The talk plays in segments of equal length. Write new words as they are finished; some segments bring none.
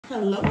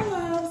Hello, my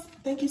loves.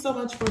 Thank you so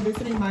much for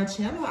visiting my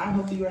channel. I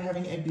hope that you are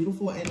having a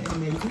beautiful and an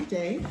amazing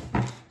day.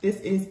 This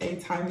is a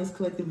timeless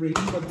collective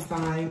reading for the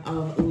sign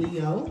of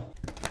Leo.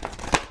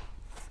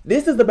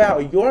 This is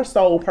about your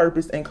soul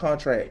purpose and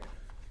contract.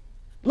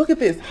 Look at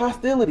this,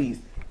 hostilities.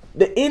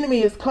 The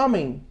enemy is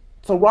coming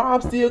to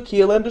rob, steal,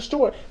 kill, and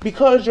destroy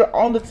because you're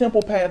on the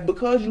temple path,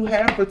 because you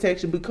have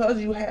protection, because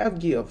you have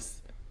gifts.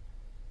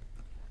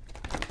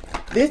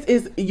 This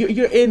is,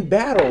 you're in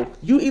battle.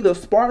 You either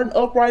Spartan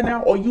up right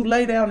now or you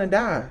lay down and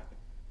die.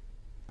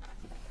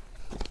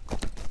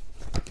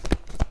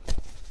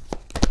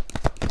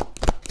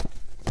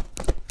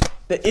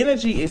 The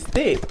energy is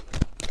thick.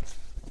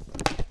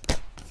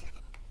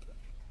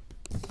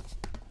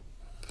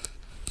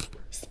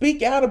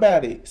 Speak out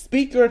about it.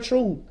 Speak your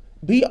truth.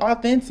 Be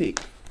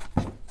authentic.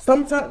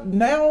 Sometimes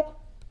now,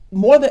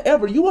 more than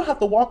ever, you will have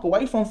to walk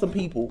away from some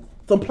people,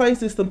 some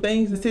places, some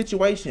things, and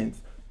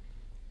situations.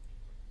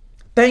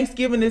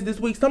 Thanksgiving is this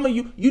week. Some of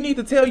you need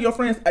to tell your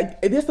friends,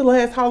 this is the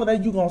last holiday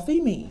you're going to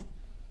see me.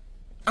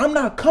 I'm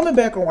not coming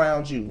back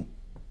around you.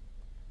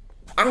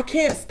 I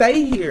can't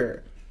stay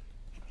here.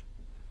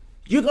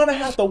 You're going to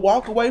have to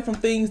walk away from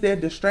things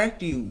that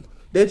distract you,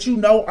 that you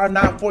know are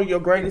not for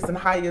your greatest and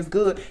highest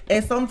good.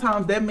 And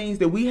sometimes that means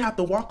that we have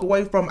to walk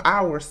away from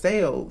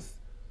ourselves.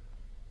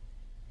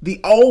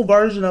 The old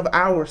version of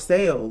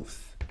ourselves.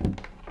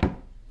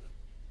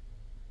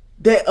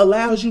 That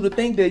allows you to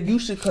think that you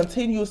should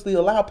continuously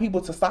allow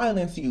people to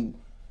silence you.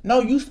 No,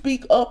 you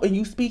speak up and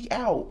you speak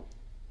out.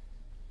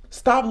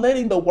 Stop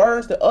letting the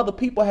words that other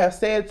people have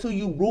said to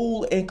you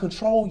rule and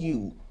control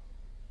you.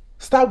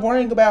 Stop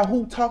worrying about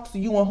who talks to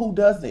you and who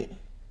doesn't.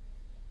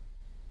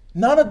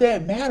 None of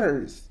that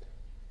matters.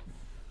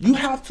 You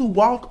have to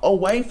walk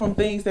away from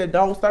things that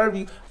don't serve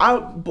you.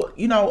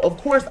 Of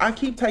course, I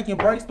keep taking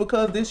breaks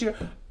because this year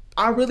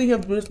I really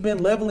have just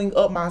been leveling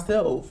up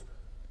myself.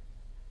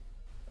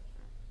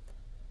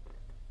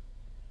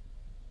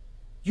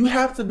 You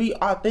have to be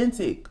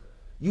authentic.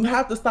 You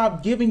have to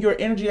stop giving your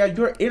energy out.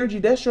 Your energy,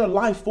 that's your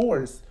life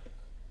force.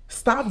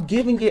 Stop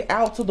giving it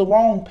out to the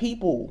wrong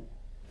people.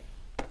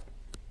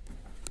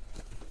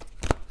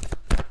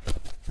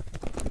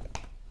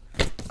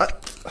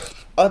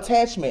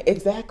 Attachment,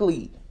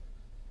 exactly.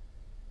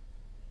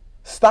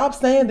 Stop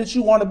saying that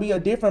you want to be a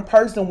different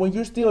person when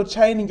you're still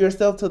chaining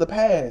yourself to the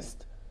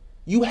past.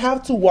 You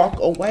have to walk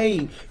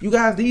away. You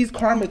guys, these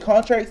karmic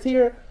contracts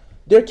here,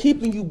 they're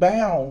keeping you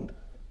bound.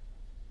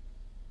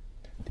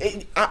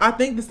 I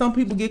think that some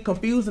people get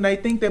confused and they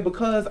think that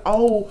because,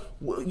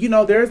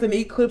 there's an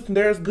eclipse and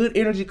there's good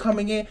energy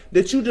coming in,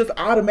 that you just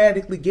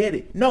automatically get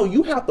it. No,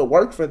 you have to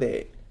work for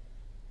that.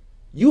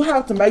 You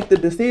have to make the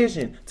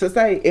decision to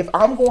say, if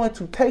I'm going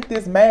to take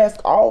this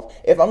mask off,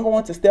 if I'm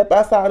going to step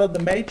outside of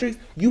the matrix,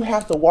 you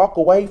have to walk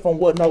away from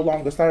what no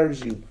longer serves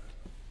you.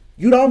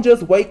 You don't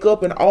just wake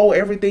up and,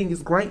 everything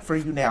is great for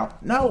you now.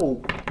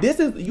 No,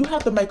 you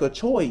have to make a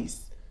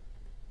choice.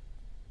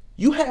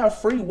 You have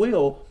free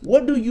will.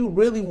 What do you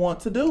really want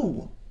to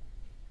do?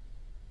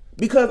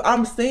 Because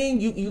I'm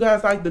seeing you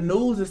guys, like, the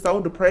news is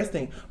so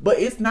depressing. But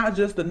it's not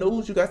just the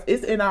news, you guys.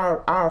 It's in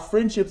our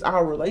friendships,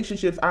 our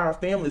relationships, our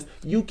families.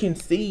 You can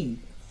see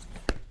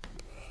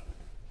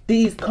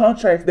these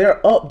contracts,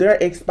 they're up, they're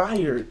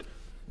expired.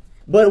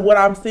 But what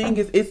I'm seeing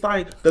is it's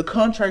like the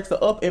contracts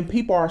are up and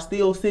people are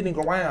still sitting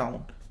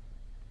around.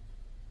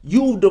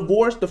 You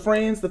divorced the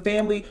friends, the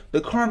family, the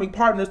karmic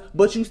partners,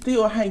 but you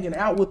still hanging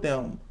out with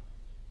them.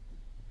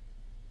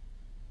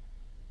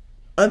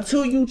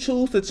 Until you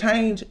choose to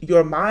change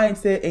your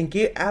mindset and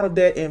get out of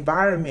that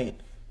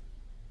environment,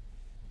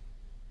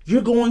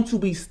 you're going to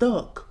be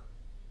stuck.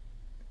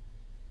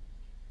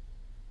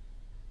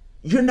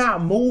 You're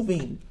not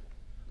moving.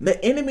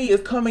 The enemy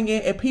is coming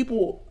in and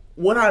people,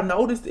 what I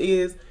noticed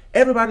is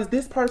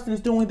this person is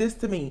doing this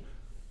to me.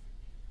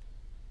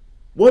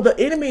 Well, the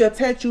enemy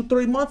attacked you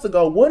 3 months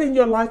ago. What in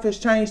your life has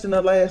changed in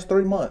the last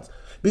 3 months?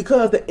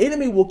 Because the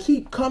enemy will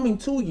keep coming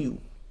to you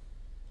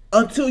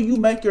until you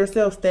make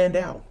yourself stand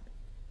out.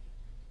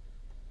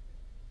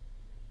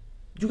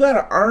 You got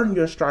to earn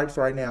your stripes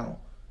right now.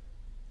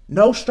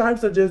 No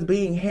stripes are just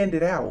being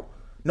handed out.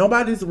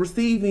 Nobody's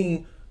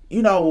receiving,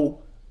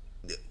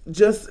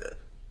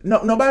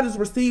 nobody's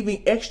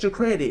receiving extra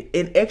credit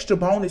and extra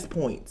bonus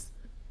points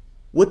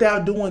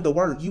without doing the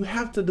work. You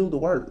have to do the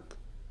work.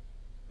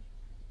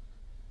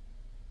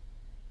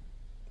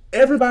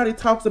 Everybody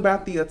talks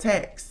about the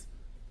attacks.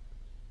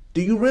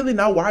 Do you really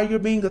know why you're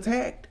being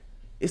attacked?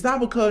 It's not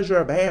because you're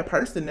a bad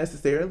person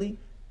necessarily.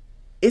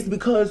 It's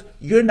because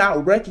you're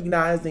not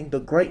recognizing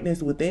the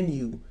greatness within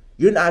you.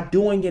 You're not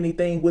doing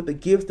anything with the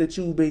gifts that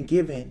you've been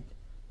given.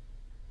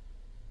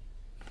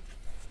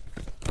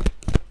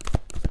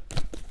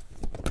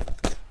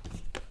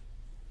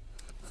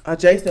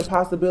 Adjacent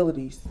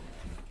possibilities.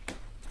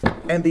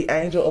 And the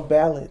angel of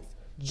balance.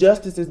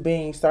 Justice is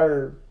being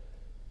served.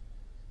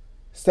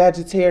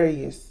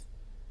 Sagittarius.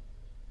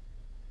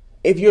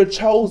 If you're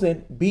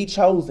chosen, be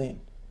chosen.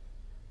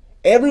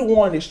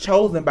 Everyone is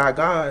chosen by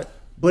God.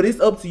 But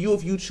it's up to you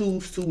if you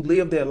choose to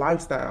live that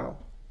lifestyle.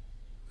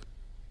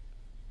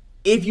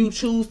 If you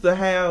choose to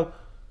have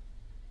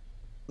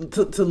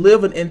to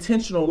live an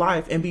intentional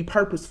life and be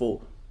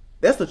purposeful,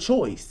 that's a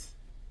choice.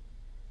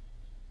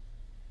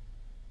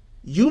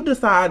 You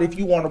decide if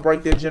you want to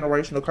break that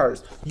generational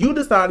curse. You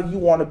decide if you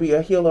want to be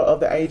a healer of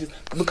the ages.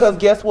 Because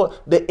guess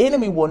what? The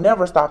enemy will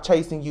never stop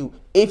chasing you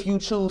if you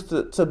choose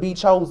to be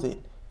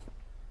chosen.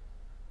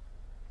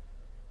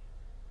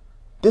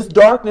 This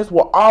darkness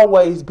will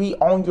always be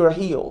on your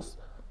heels.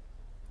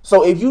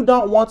 So if you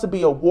don't want to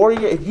be a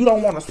warrior, if you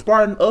don't want to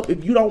Spartan up,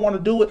 if you don't want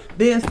to do it,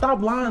 then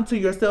stop lying to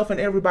yourself and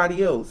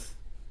everybody else.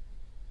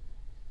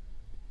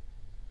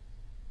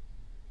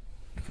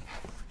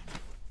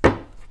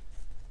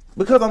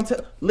 Because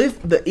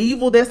listen, the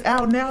evil that's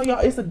out now, y'all,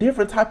 it's a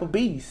different type of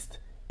beast.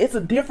 It's a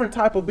different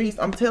type of beast,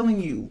 I'm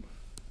telling you.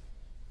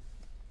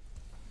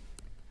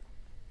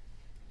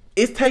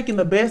 It's taking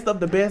the best of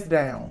the best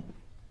down.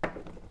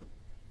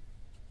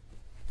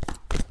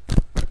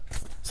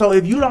 So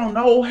if you don't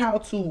know how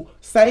to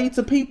say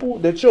to people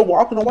that you're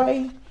walking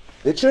away,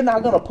 that you're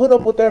not going to put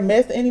up with their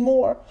mess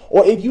anymore,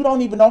 or if you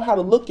don't even know how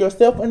to look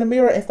yourself in the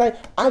mirror and say,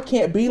 I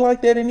can't be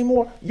like that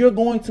anymore, you're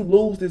going to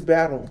lose this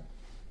battle.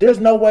 There's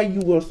no way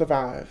you will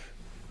survive.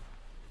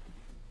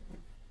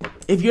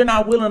 If you're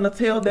not willing to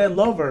tell that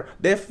lover,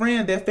 that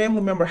friend, that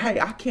family member, hey,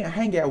 I can't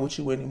hang out with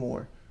you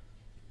anymore.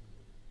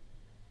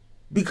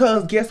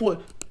 Because guess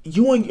what?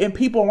 You and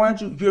people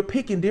around you, you're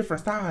picking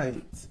different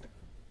sides.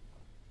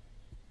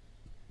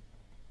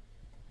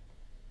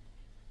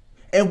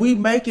 And we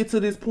make it to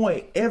this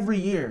point every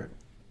year.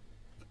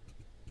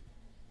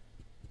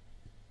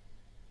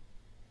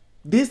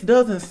 This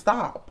doesn't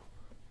stop.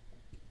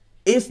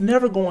 It's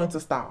never going to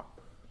stop.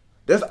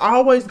 There's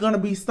always going to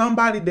be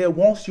somebody that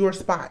wants your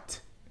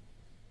spot.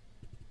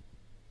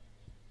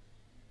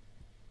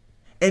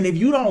 And if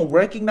you don't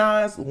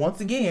recognize, once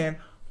again,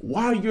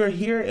 why you're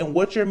here and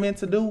what you're meant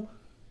to do,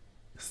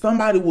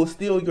 somebody will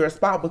steal your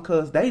spot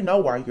because they know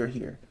why you're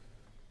here.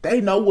 They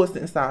know what's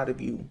inside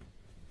of you.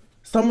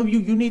 Some of you,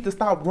 you need to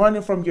stop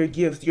running from your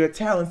gifts, your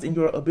talents, and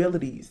your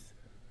abilities.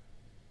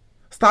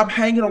 Stop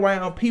hanging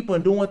around people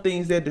and doing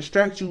things that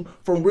distract you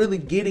from really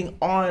getting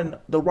on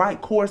the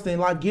right course and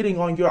like getting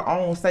on your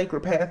own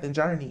sacred path and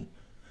journey.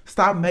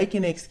 Stop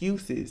making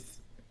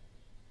excuses.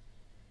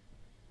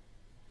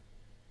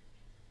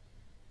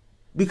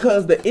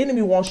 Because the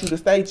enemy wants you to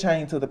stay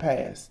chained to the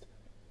past.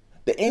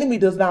 The enemy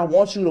does not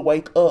want you to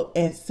wake up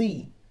and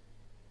see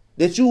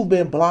that you've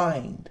been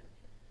blind.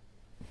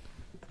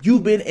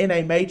 You've been in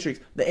a matrix.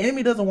 The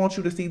enemy doesn't want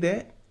you to see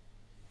that.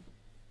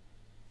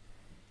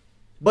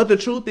 But the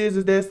truth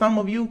is that some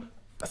of you,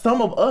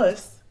 some of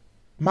us,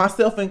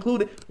 myself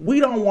included, we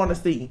don't want to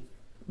see.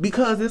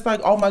 Because it's like,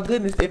 oh my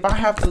goodness, if I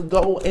have to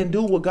go and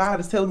do what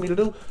God is telling me to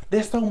do,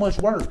 there's so much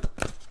work.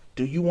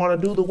 Do you want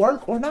to do the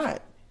work or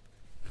not?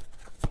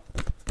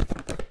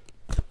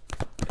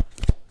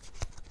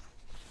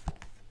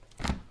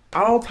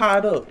 All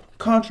tied up.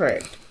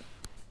 Contract.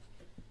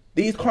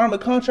 These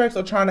karmic contracts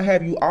are trying to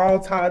have you all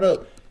tied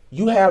up.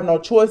 You have no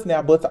choice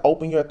now but to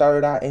open your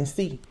third eye and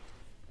see.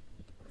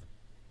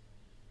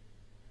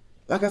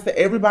 Like I said,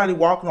 everybody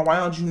walking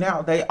around you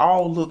now, they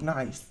all look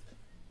nice.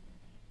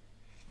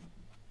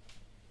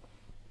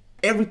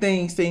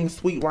 Everything seems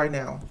sweet right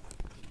now.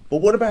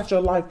 But what about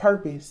your life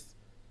purpose?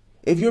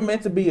 If you're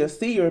meant to be a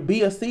seer,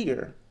 be a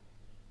seer.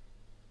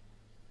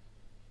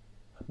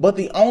 But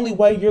the only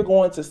way you're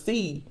going to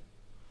see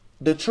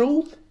the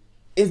truth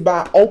is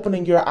by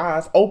opening your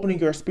eyes, opening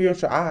your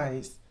spiritual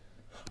eyes.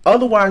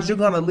 Otherwise, you're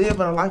going to live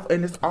in a life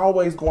and it's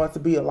always going to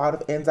be a lot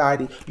of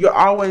anxiety. You're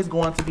always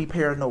going to be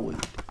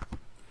paranoid.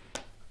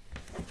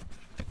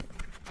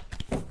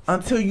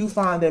 Until you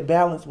find that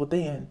balance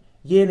within,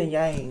 yin and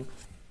yang.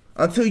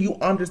 Until you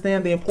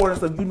understand the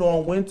importance of you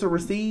knowing when to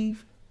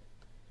receive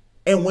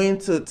and when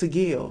to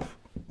give.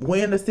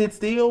 When to sit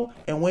still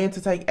and when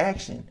to take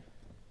action.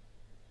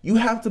 You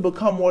have to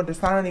become more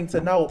discerning to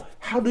know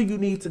how do you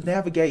need to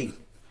navigate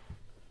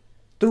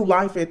through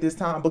life at this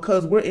time,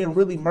 because we're in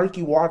really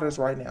murky waters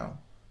right now.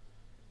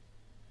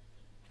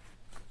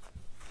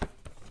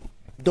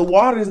 The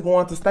water is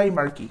going to stay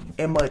murky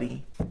and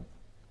muddy.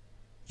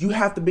 You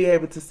have to be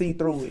able to see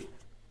through it.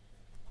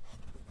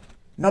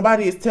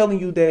 Nobody is telling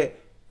you that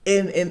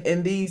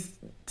in these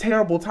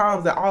terrible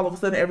times that all of a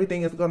sudden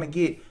everything is going to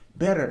get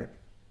better.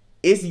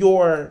 It's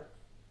your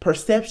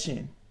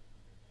perception.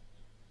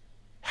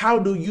 How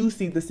do you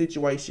see the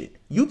situation?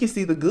 You can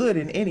see the good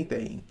in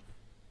anything.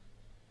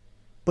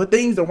 But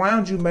things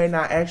around you may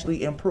not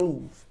actually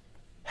improve.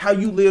 How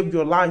you live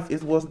your life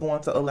is what's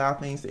going to allow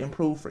things to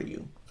improve for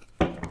you.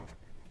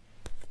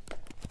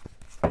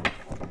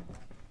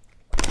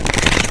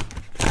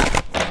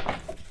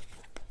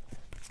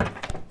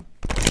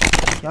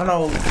 Y'all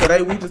know,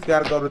 today we just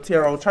got to go to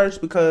Tarot Church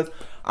because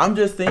I'm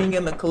just seeing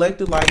in the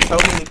collective, like, so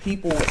many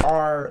people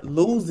are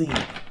losing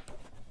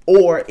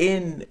or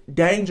in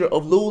danger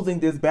of losing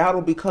this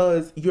battle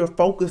because you're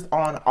focused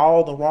on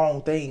all the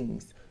wrong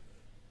things.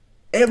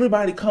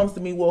 Everybody comes to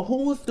me, well,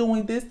 who is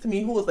doing this to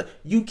me? Who is like,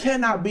 you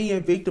cannot be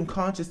in victim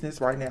consciousness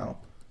right now.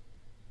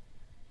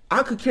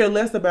 I could care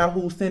less about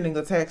who's sending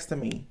a text to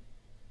me.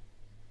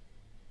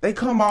 They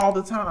come all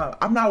the time.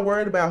 I'm not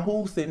worried about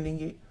who's sending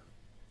it.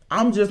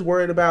 I'm just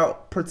worried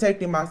about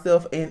protecting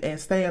myself and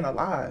staying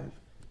alive.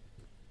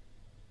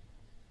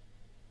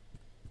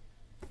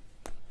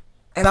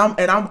 And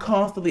I'm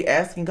constantly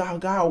asking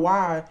God,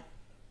 why?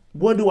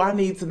 What do I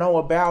need to know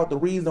about the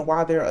reason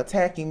why they're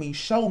attacking me?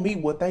 Show me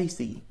what they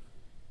see.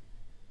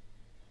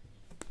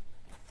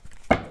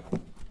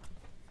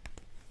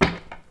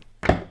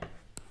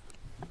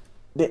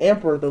 The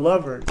Emperor, the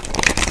Lovers.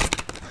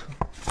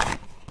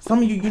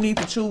 Some of you need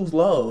to choose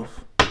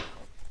love.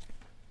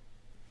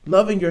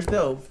 Loving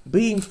yourself,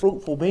 being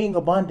fruitful, being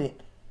abundant,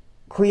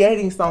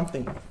 creating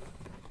something.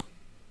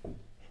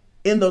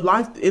 In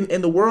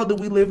the world that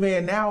we live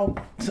in now,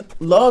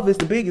 love is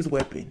the biggest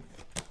weapon.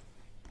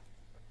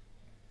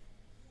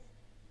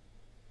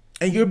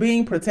 And you're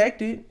being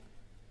protected,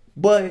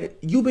 but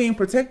you being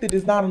protected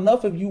is not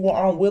enough if you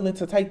aren't willing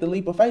to take the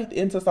leap of faith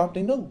into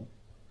something new.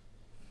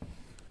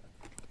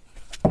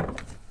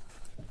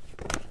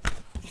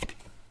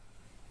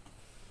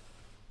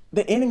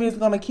 The enemy is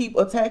going to keep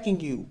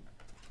attacking you.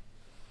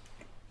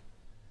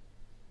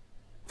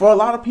 For a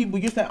lot of people,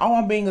 you're saying, oh,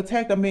 I'm being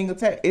attacked.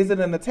 Is it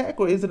an attack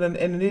or is it an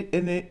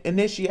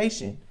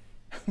initiation?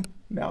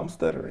 Now I'm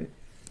stuttering.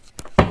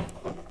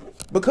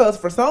 Because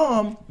for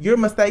some, you're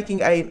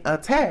mistaking an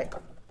attack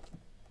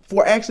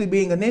for actually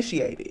being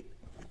initiated.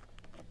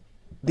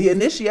 The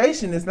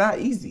initiation is not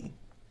easy.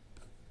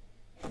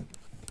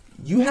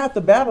 You have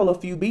to battle a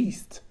few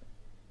beasts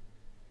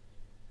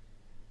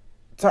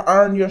to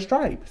earn your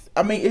stripes.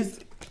 I mean,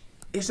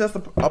 it's just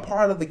a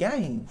part of the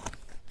game.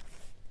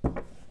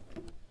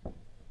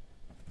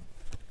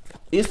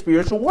 It's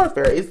spiritual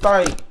warfare. It's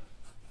like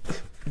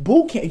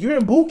boot camp. You're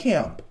in boot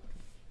camp.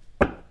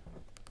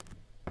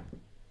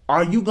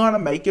 Are you gonna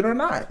make it or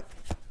not?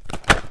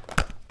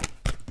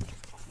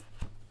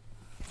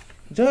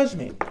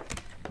 Judgment.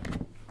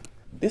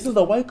 This is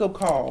a wake-up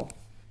call.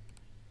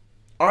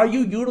 Are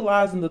you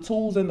utilizing the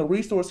tools and the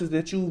resources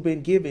that you've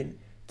been given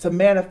to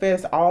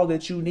manifest all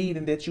that you need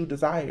and that you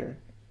desire?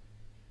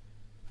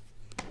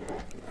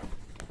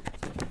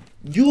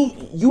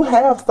 You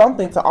have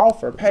something to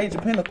offer, Page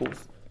of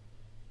Pentacles.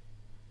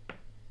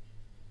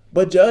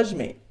 But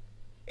judgment,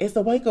 it's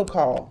a wake-up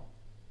call.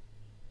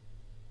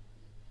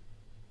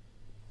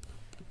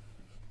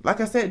 Like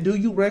I said, do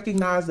you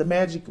recognize the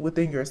magic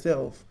within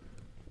yourself?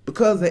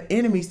 Because the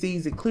enemy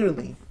sees it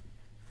clearly.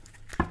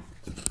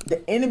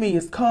 The enemy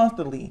is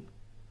constantly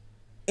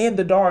in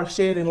the dark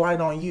shedding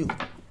light on you.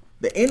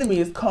 The enemy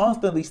is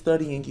constantly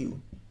studying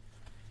you.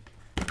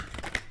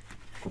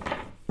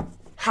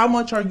 How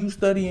much are you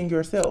studying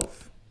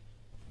yourself?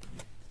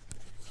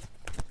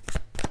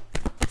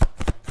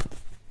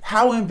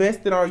 How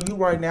invested are you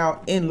right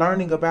now in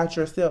learning about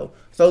yourself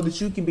so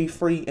that you can be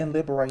free and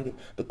liberated?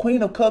 The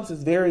Queen of Cups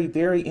is very,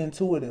 very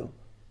intuitive.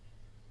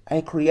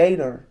 A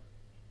creator.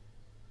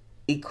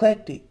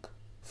 Eclectic.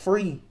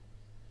 Free.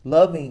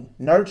 Loving.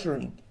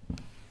 Nurturing.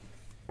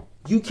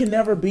 You can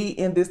never be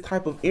in this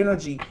type of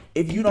energy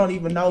if you don't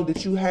even know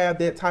that you have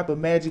that type of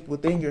magic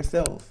within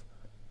yourself.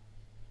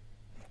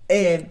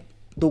 And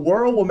the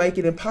world will make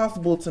it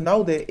impossible to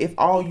know that if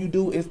all you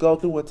do is go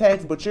through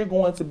attacks, but you're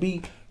going to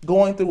be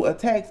going through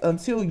attacks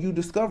until you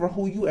discover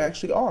who you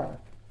actually are.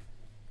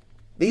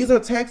 These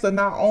attacks are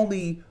not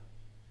only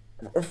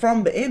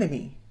from the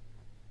enemy.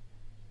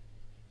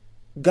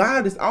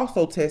 God is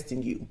also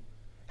testing you.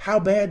 How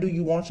bad do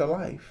you want your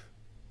life?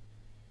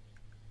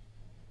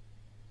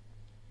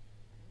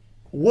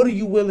 What are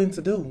you willing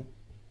to do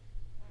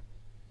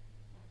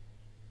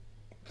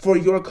for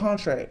your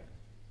contract?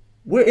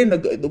 We're in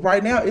the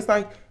right now. It's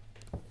like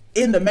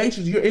in the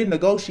matrix. You're in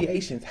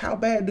negotiations. How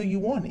bad do you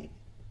want it?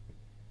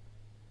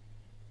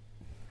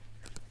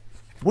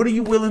 What are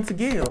you willing to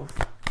give?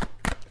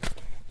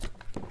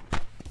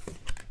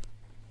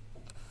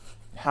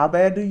 How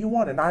bad do you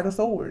want it? Knight of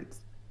Swords.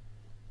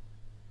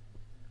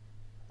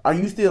 Are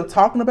you still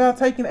talking about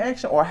taking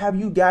action, or have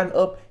you gotten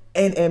up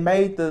and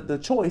made the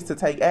choice to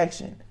take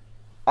action?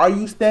 Are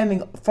you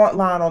standing front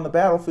line on the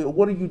battlefield?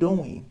 What are you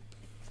doing?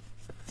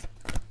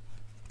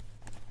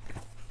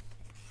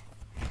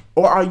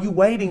 Or are you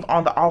waiting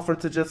on the offer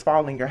to just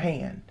fall in your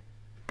hand?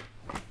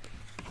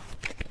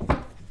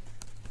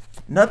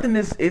 Nothing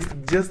is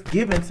just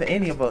given to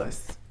any of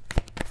us.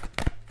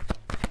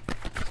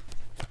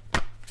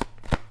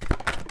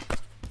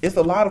 It's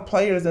a lot of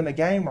players in the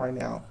game right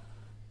now.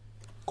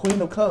 Queen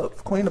of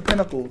Cups, Queen of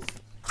Pentacles.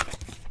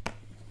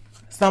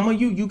 Some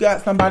of you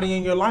got somebody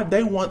in your life,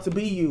 they want to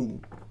be you.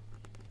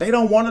 They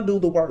don't want to do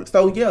the work.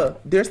 So yeah,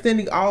 they're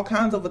sending all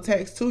kinds of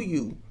attacks to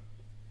you.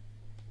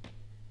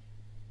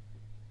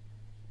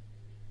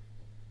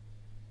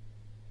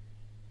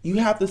 You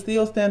have to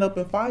still stand up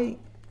and fight.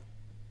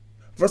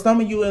 For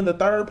some of you in the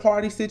third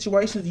party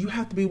situations, you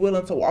have to be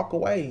willing to walk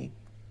away.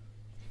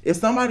 If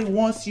somebody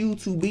wants you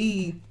to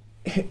be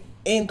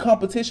in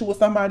competition with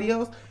somebody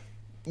else,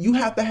 you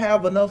have to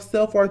have enough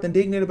self-worth and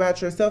dignity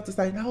about yourself to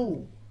say,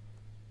 no,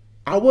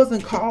 I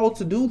wasn't called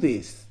to do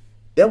this.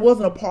 That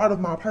wasn't a part of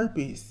my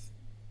purpose.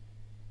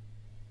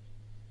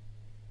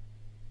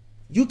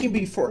 You can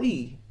be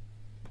free.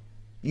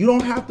 You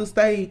don't have to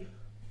stay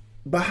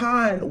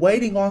behind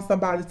waiting on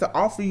somebody to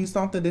offer you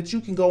something that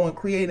you can go and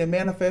create and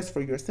manifest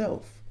for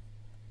yourself.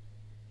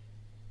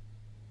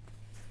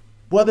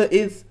 Whether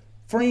it's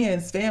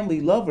friends,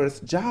 family, lovers,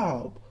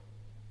 job,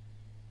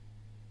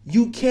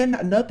 you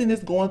cannot, nothing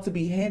is going to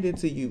be handed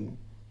to you.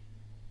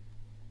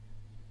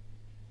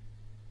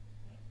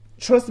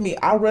 Trust me,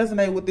 I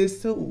resonate with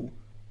this too.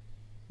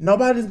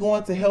 Nobody's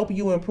going to help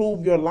you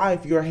improve your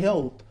life, your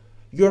health,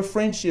 your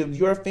friendships,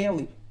 your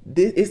family.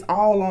 It's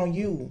all on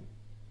you.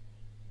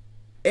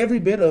 Every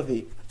bit of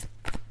it.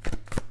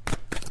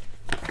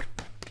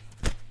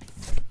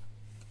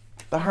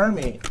 The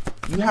Hermit.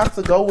 You have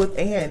to go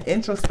within,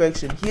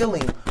 introspection,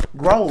 healing,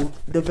 growth,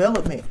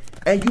 development.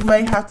 And you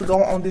may have to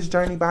go on this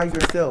journey by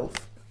yourself.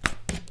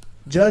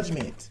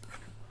 Judgment.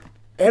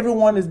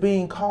 Everyone is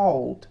being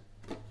called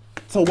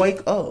to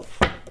wake up.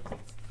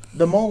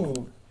 The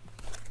moon.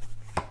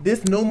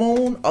 This new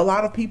moon, a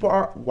lot of people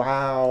are,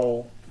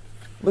 wow.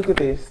 Look at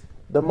this.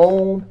 The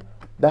moon,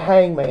 the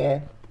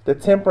hangman, the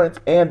temperance,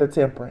 and the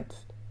temperance.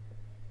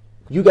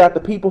 You got the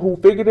people who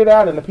figured it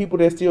out and the people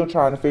that are still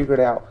trying to figure it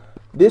out.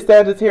 This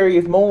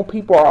Sagittarius moon,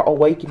 people are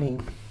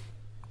awakening.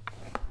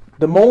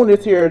 The moon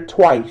is here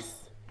twice.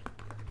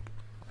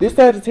 This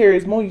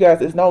Sagittarius moon, you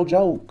guys, is no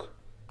joke.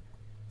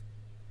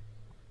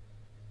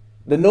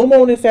 The new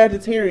moon is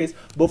Sagittarius.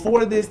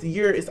 Before this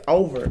year is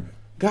over,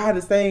 God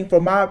is saying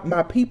for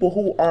my people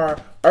who are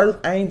earth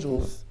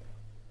angels,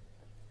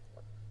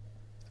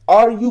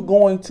 are you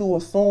going to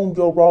assume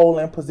your role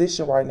and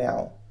position right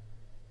now?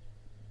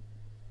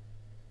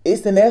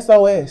 It's an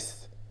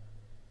SOS.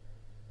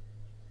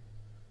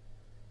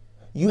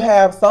 You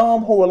have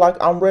some who are like,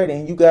 I'm ready,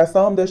 and you got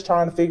some that's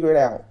trying to figure it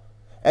out.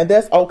 And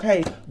that's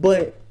okay,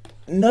 but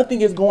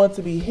nothing is going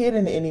to be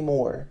hidden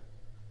anymore.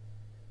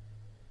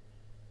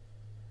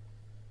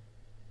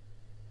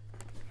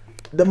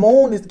 The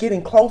moon is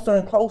getting closer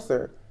and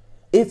closer.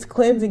 It's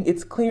cleansing,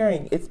 it's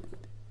clearing,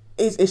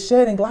 it's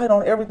shedding light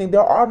on everything.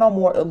 There are no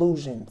more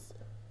illusions.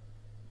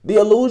 The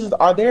illusions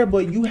are there,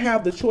 but you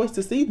have the choice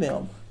to see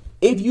them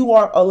if you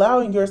are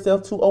allowing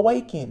yourself to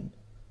awaken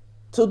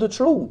to the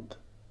truth.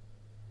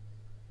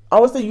 I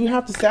would say you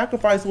have to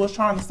sacrifice what's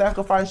trying to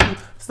sacrifice you.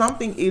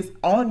 Something is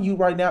on you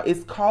right now.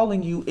 It's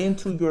calling you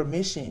into your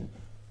mission.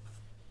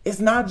 It's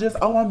not just,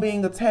 oh, I'm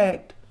being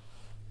attacked.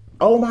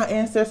 Oh, my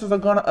ancestors are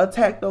going to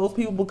attack those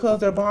people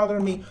because they're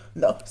bothering me.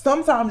 No,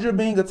 sometimes you're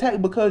being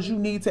attacked because you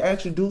need to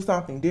actually do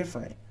something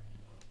different.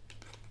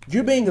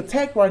 You're being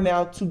attacked right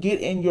now to get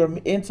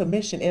into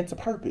mission, into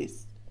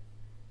purpose.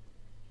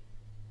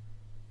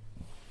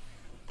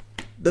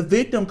 The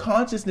victim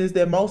consciousness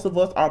that most of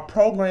us are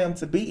programmed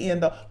to be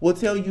in will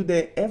tell you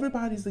that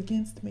everybody's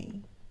against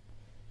me.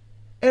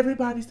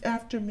 Everybody's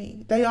after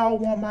me. They all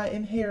want my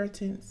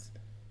inheritance.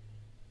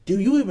 Do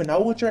you even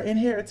know what your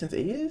inheritance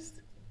is?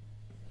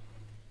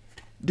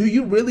 Do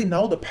you really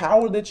know the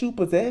power that you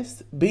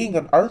possess being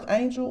an earth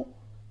angel?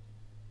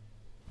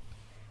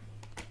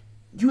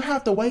 You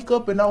have to wake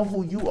up and know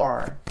who you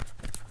are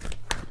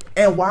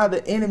and why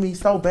the enemy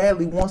so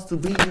badly wants to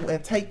beat you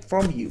and take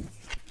from you.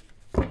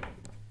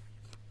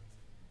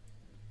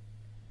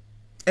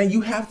 And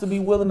you have to be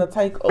willing to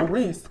take a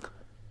risk.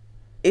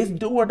 It's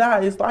do or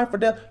die. It's life or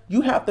death.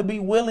 You have to be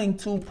willing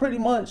to pretty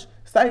much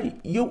say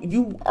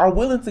you are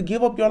willing to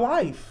give up your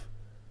life.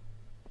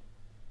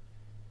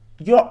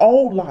 Your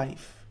old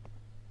life.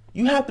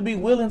 You have to be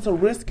willing to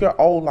risk your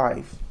old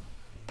life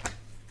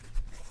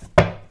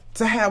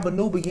to have a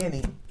new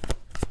beginning.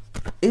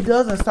 It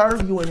doesn't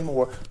serve you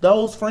anymore.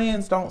 Those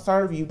friends don't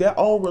serve you. That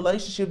old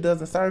relationship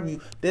doesn't serve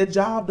you. That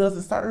job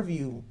doesn't serve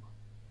you.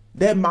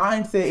 That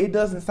mindset, it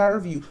doesn't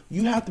serve you.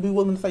 You have to be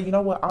willing to say, you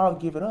know what, I'll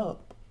give it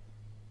up.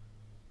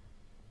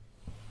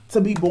 To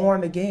be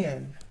born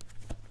again.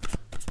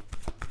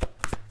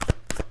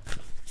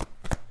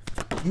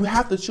 You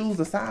have to choose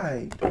a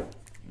side.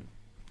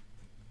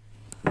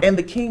 And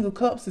the King of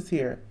Cups is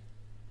here.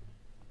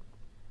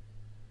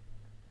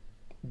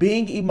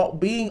 Being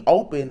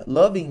open,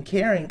 loving,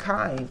 caring,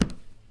 kind,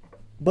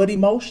 but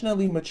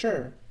emotionally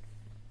mature.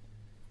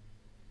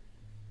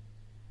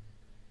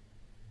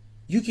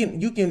 You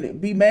can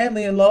be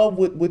madly in love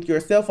with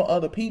yourself and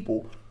other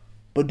people,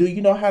 but do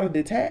you know how to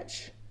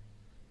detach?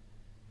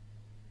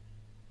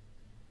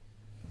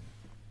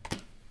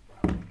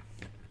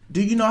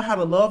 Do you know how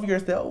to love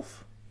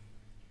yourself?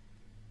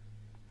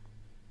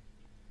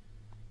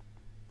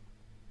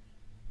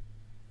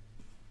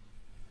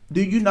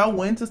 Do you know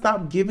when to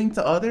stop giving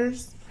to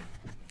others?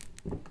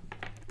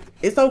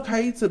 It's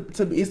okay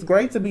it's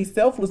great to be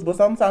selfless, but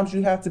sometimes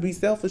you have to be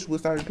selfish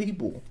with certain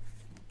people.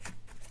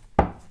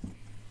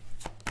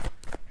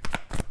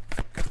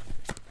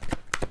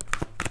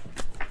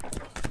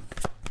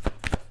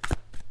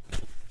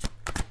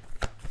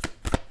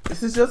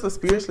 This is just a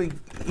spiritually,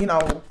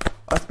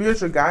 a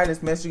spiritual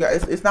guidance message. You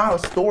guys, it's not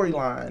a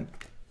storyline,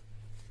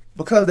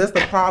 because that's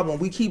the problem.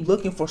 We keep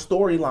looking for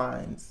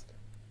storylines.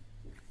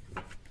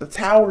 The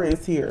Tower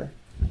is here.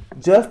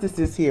 Justice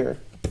is here.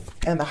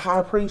 And the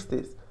High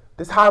Priestess.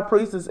 This High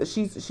Priestess,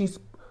 she's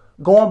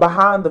going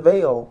behind the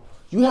veil.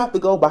 You have to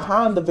go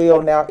behind the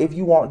veil now if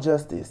you want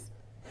justice.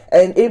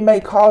 And it may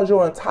cause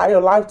your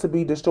entire life to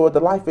be destroyed, the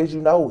life as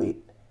you know it.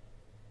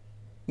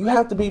 You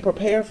have to be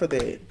prepared for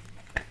that.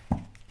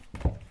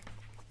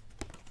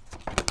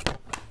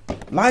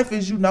 Life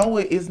as you know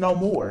it is no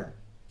more.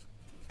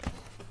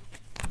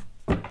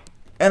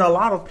 And a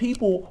lot of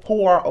people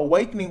who are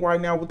awakening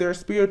right now with their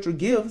spiritual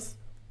gifts,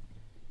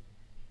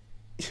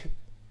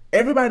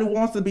 everybody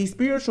wants to be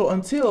spiritual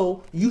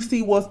until you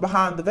see what's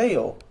behind the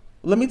veil.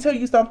 Let me tell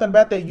you something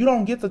about that. You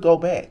don't get to go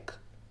back.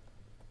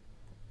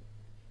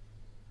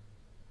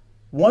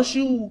 Once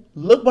you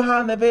look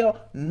behind the veil,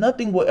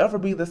 nothing will ever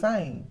be the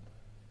same.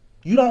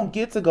 You don't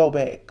get to go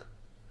back.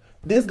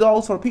 This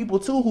goes for people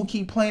too who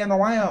keep playing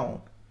around.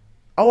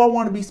 Oh, I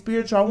want to be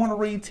spiritual. I want to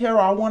read tarot.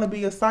 I want to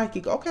be a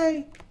psychic.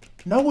 Okay.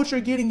 Know what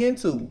you're getting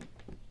into.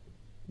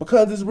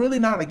 Because it's really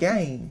not a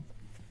game.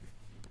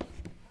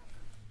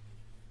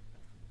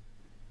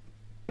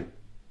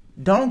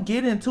 Don't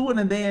get into it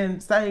and then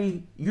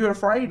say you're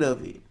afraid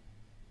of it.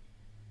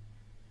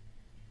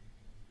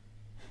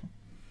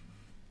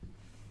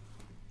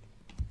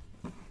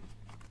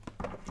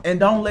 And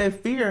don't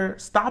let fear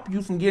stop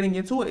you from getting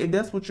into it if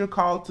that's what you're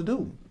called to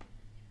do.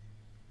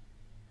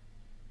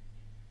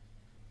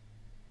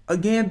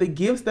 Again, the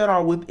gifts that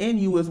are within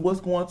you is what's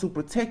going to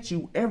protect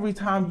you every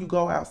time you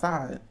go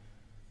outside.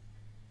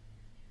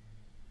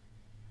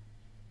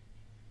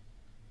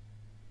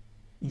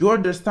 Your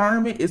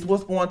discernment is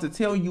what's going to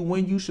tell you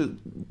when you should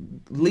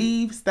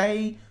leave,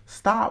 stay,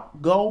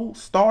 stop, go,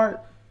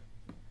 start.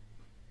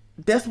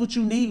 That's what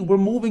you need. We're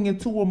moving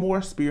into a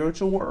more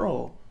spiritual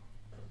world.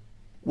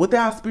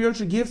 Without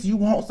spiritual gifts, you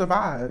won't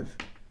survive.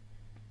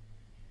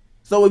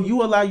 So if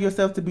you allow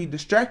yourself to be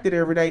distracted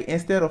every day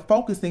instead of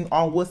focusing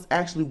on what's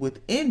actually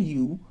within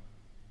you,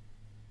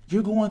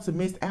 you're going to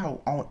miss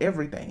out on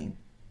everything.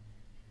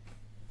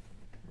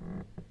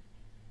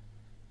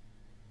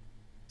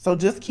 So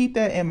just keep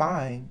that in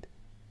mind.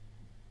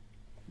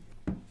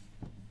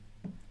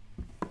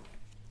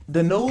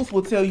 The news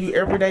will tell you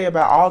every day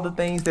about all the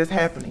things that's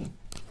happening.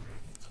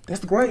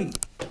 That's great.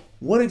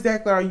 What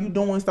exactly are you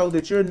doing so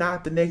that you're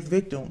not the next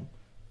victim?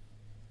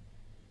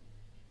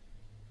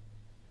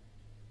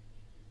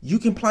 You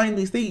can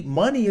plainly see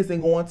money isn't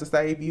going to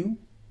save you.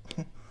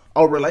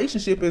 A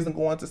relationship isn't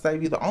going to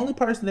save you. The only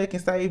person that can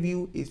save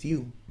you is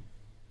you.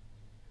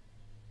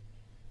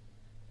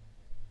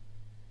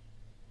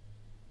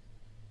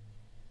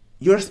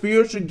 Your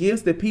spiritual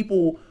gifts that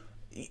people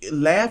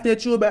laughed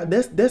at you about,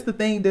 that's the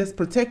thing that's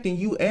protecting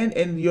you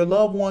and your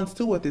loved ones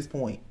too at this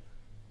point.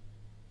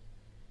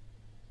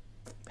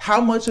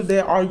 How much of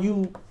that are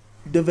you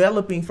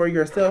developing for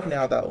yourself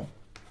now, though?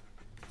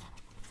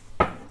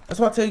 That's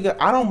why I tell you,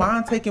 I don't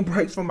mind taking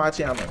breaks from my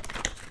channel.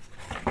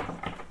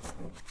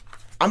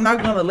 I'm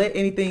not going to let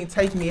anything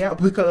take me out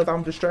because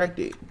I'm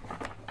distracted.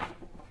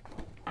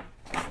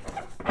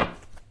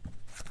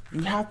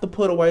 You have to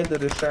put away the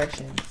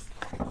distractions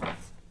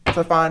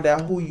to find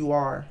out who you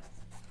are.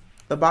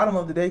 The bottom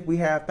of the deck, we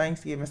have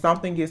Thanksgiving.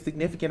 Something is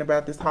significant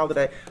about this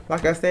holiday.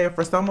 Like I said,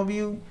 for some of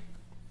you,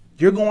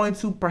 you're going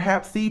to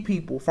perhaps see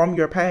people from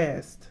your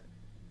past.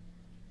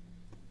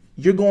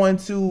 You're going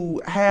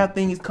to have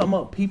things come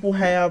up. People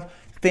have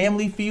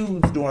family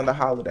feuds during the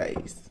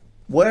holidays.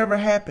 Whatever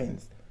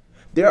happens,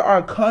 there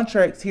are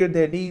contracts here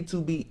that need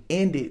to be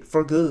ended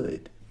for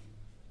good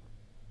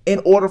in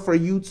order for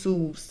you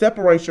to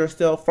separate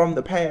yourself from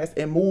the past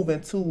and move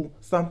into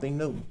something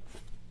new.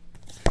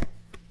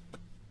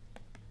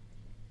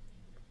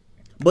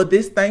 But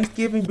this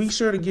Thanksgiving, be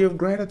sure to give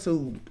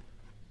gratitude.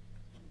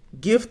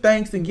 Give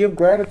thanks and give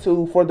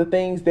gratitude for the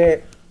things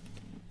that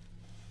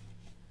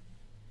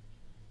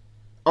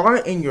are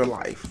in your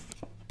life.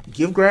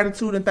 Give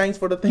gratitude and thanks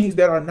for the things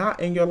that are not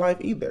in your life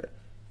either.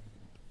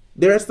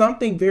 There is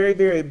something very,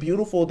 very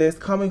beautiful that's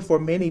coming for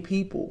many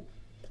people,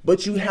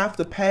 but you have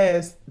to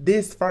pass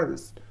this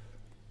first.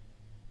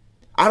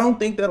 I don't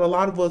think that a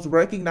lot of us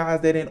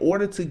recognize that in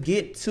order to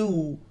get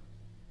to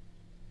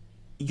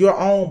your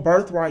own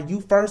birthright,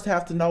 you first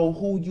have to know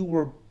who you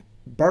were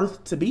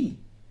birthed to be.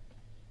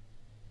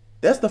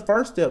 That's the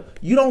first step.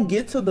 You don't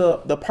get to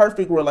the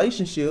perfect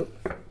relationship,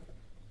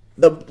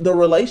 the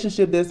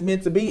relationship that's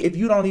meant to be, if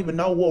you don't even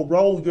know what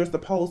role you're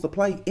supposed to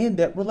play in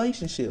that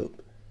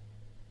relationship.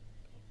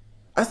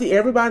 I see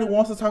everybody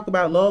wants to talk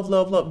about love,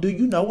 love, love. Do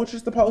you know what you're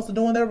supposed to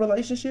do in that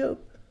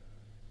relationship?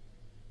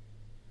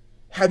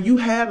 Have you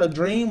had a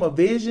dream, a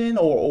vision,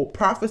 or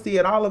prophecy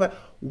at all about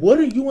what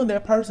are you and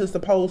that person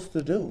supposed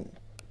to do?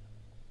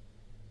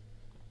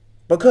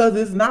 Because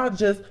it's not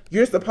just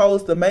you're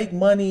supposed to make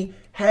money,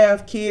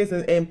 have kids,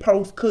 and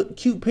post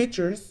cute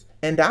pictures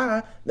and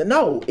die.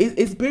 No,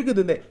 it's bigger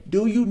than that.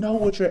 Do you know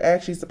what you're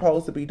actually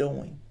supposed to be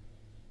doing?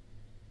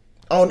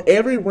 On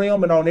every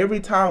realm and on every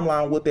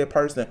timeline with that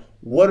person,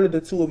 what are the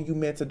two of you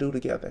meant to do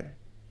together?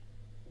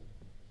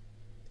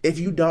 If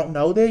you don't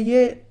know that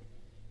yet,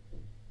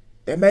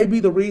 that may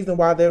be the reason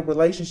why that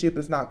relationship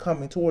is not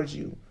coming towards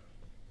you.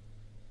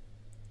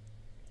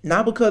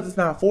 Not because it's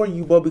not for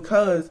you, but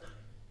because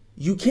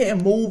You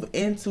can't move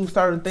into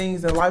certain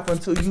things in life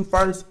until you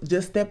first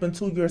just step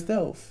into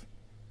yourself.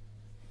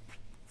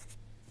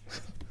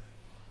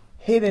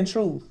 Hidden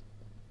truth.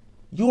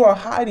 You are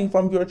hiding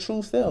from your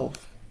true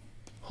self.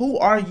 Who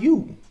are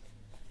you?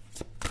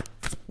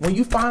 When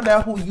you find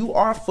out who you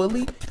are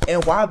fully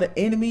and why the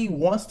enemy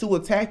wants to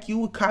attack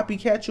you,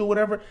 copycat you, or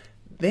whatever,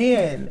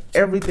 then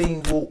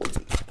everything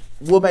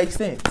will make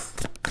sense.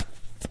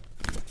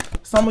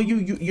 Some of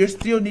you're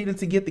still needing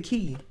to get the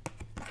key.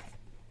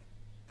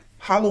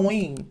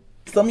 Halloween.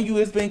 Some of you,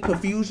 it's been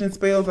confusion,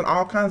 spells, and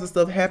all kinds of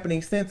stuff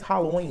happening since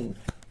Halloween.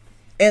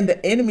 And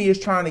the enemy is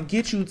trying to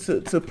get you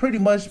to pretty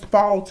much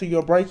fall to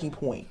your breaking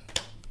point.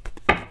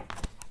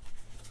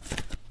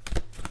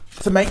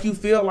 To make you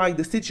feel like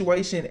the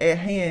situation at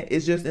hand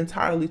is just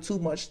entirely too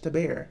much to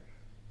bear.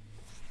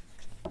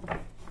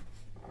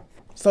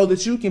 So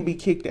that you can be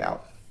kicked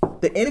out.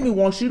 The enemy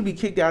wants you to be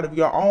kicked out of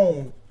your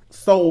own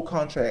soul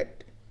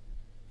contract.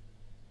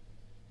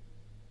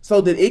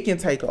 So that it can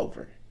take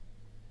over.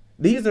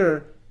 These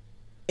are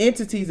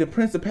entities and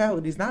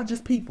principalities, not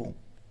just people.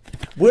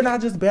 We're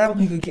not just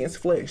battling against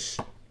flesh.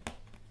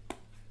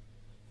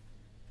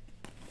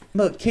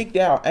 Look, kicked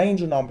out,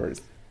 angel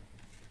numbers.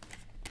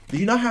 Do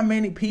you know how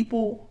many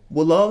people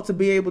would love to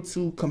be able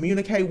to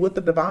communicate with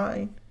the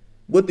divine,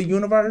 with the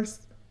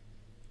universe?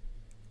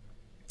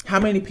 How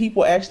many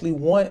people actually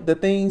want the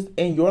things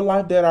in your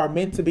life that are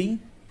meant to be?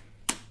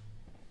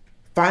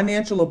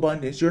 Financial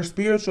abundance, your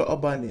spiritual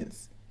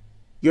abundance,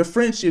 your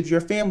friendships,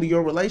 your family,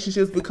 your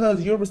relationships,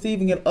 because you're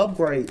receiving an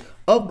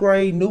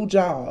upgrade, new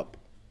job.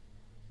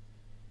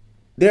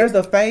 There's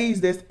a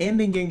phase that's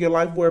ending in your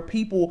life where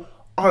people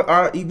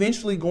are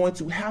eventually going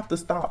to have to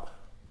stop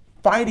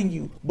fighting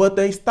you, but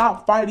they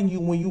stop fighting you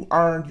when you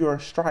earn your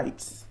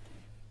stripes.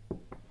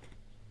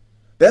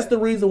 That's the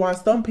reason why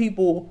some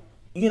people,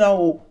 you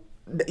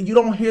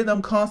don't hear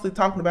them constantly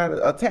talking about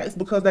attacks,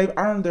 because they've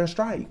earned their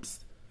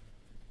stripes.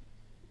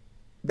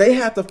 They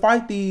have to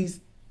fight these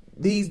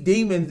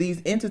demons,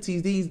 these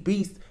entities, these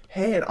beasts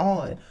head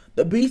on.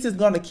 The beast is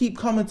going to keep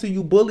coming to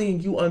you,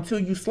 bullying you until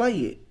you slay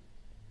it.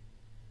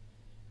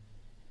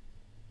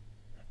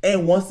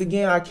 And once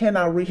again, I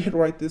cannot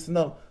reiterate this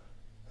enough.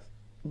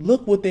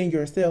 Look within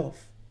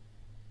yourself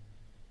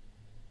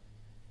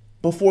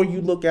before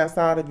you look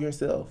outside of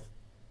yourself.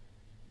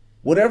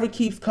 Whatever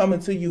keeps coming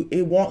to you,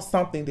 it wants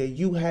something that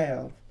you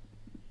have.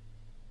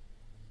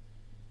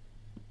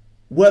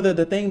 Whether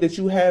the thing that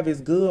you have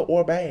is good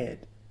or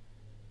bad.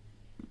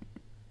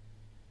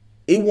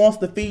 It wants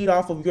to feed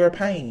off of your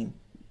pain.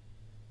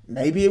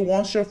 Maybe it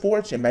wants your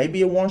fortune.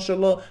 Maybe it wants your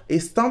love.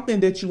 It's something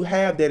that you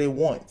have that it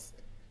wants.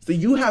 So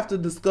you have to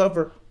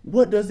discover,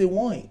 what does it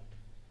want?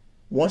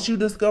 Once you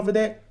discover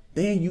that,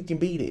 then you can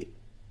beat it.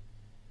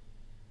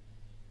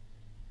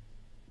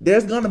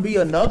 There's going to be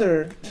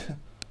another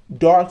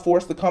dark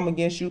force to come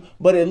against you,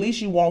 but at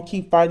least you won't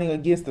keep fighting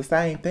against the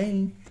same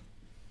thing.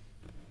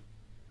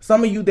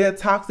 Some of you, that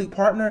toxic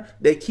partner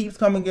that keeps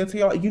coming into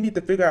y'all, you need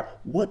to figure out,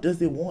 what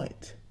does it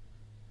want?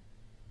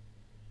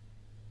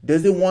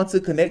 Does it want to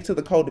connect to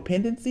the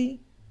codependency?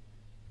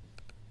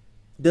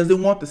 Does it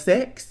want the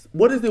sex?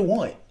 What does it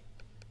want?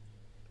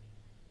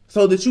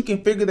 So that you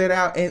can figure that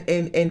out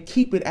and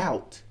keep it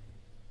out.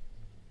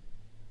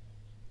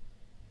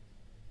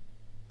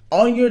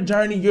 On your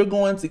journey, you're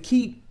going to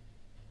keep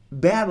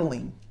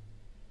battling.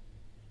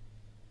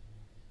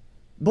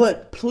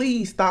 But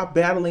please stop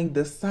battling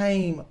the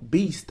same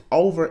beast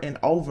over and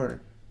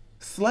over.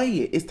 Slay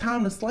it. It's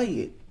time to slay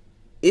it.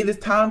 It is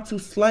time to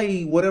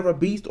slay whatever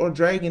beast or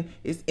dragon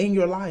is in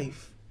your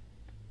life.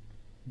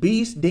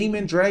 Beast,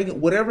 demon,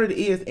 dragon, whatever it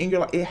is in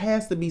your life, it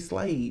has to be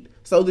slayed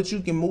so that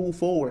you can move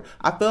forward.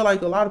 I feel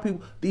like a lot of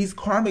people, these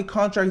karmic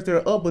contracts,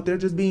 they're up, but they're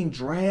just being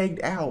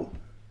dragged out.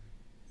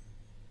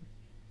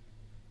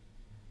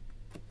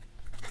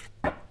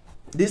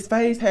 This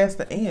phase has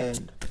to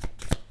end.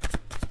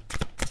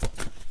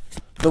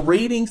 The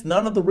readings,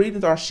 none of the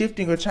readings are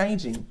shifting or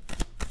changing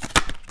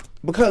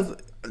because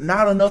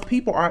not enough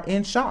people are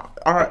in shock.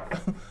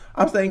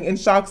 I'm saying in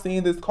shock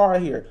seeing this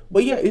card here.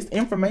 But yeah, it's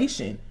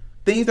information.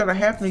 Things that are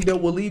happening that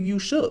will leave you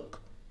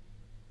shook.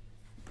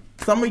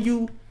 Some of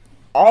you,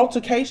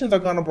 altercations are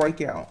going to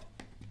break out.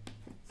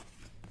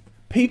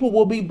 People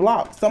will be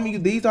blocked. Some of you,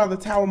 these are the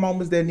tower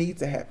moments that need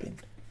to happen.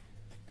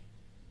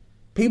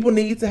 People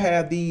need to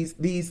have these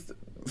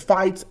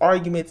fights,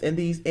 arguments, and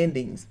these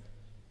endings.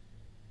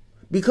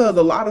 Because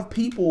a lot of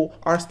people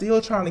are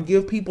still trying to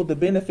give people the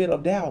benefit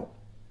of doubt.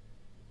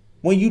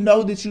 When you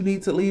know that you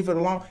need to leave it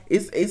alone,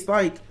 it's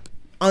like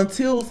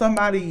until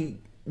somebody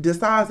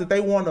decides that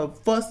they want to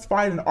fuss,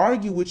 fight, and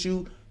argue with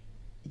you,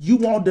 you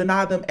won't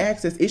deny them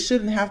access. It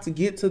shouldn't have to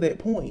get to that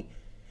point.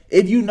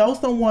 If you know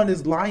someone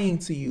is lying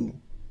to you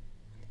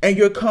and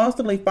you're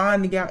constantly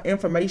finding out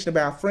information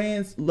about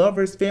friends,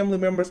 lovers, family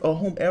members, or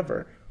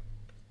whomever,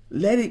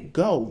 let it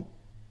go.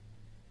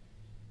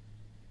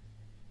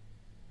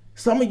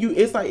 Some of you,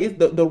 it's like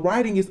the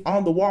writing is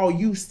on the wall.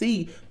 You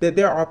see that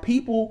there are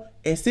people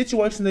and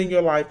situations in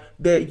your life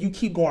that you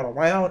keep going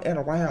around and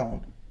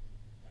around.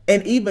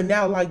 And even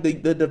now, like the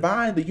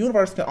divine, the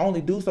universe can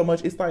only do so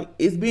much. It's like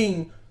it's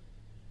being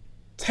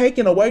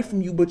taken away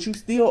from you, but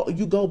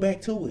you go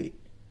back to it.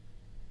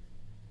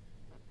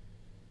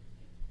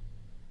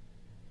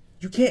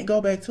 You can't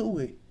go back to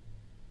it.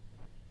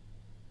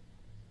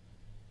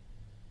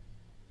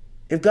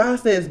 If God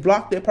says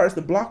block that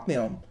person, block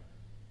them.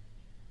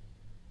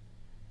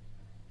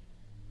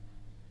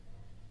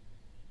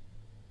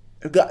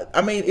 If God,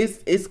 I mean,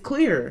 it's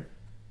clear.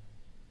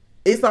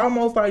 It's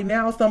almost like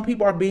now some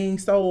people are being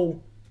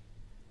so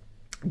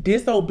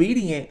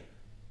disobedient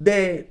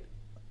that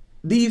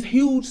these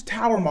huge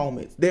tower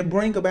moments that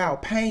bring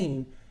about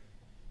pain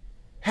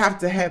have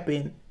to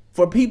happen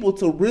for people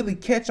to really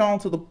catch on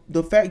to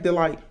the fact that,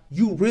 like,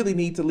 you really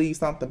need to leave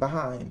something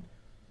behind.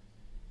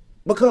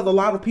 Because a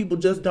lot of people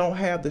just don't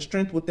have the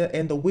strength within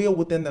and the will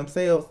within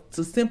themselves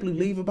to simply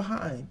leave it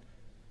behind.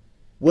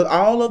 With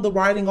all of the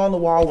writing on the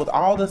wall, with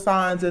all the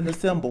signs and the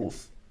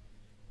symbols,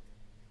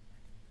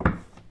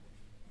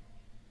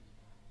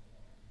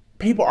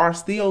 people are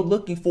still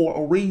looking for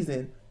a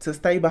reason to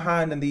stay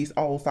behind in these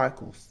old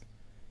cycles.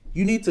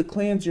 You need to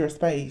cleanse your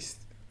space.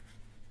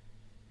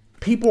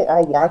 People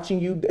are watching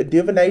you.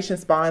 Divination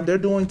spine, they're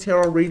doing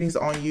tarot readings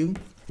on you.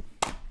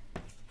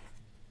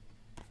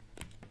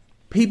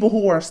 People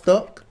who are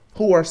stuck,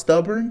 who are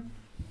stubborn,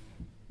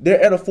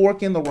 they're at a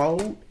fork in the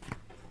road.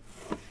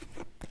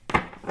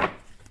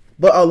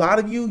 But a lot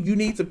of you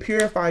need to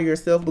purify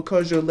yourself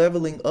because you're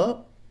leveling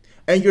up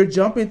and you're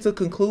jumping to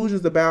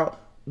conclusions about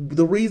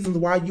the reasons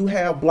why you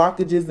have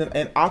blockages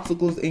and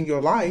obstacles in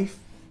your life.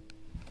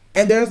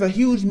 And there's a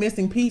huge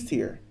missing piece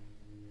here.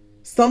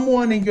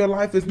 Someone in your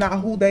life is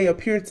not who they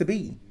appear to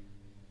be.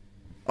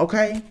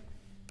 Okay?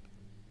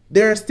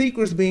 There are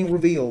secrets being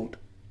revealed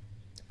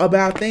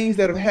about things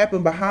that have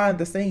happened behind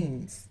the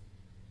scenes.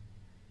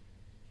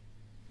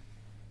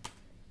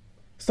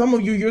 Some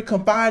of you, you're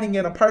confiding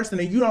in a person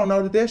and you don't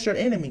know that that's your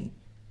enemy.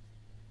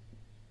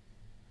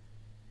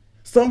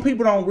 Some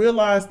people don't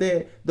realize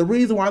that the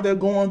reason why they're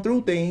going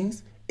through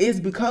things is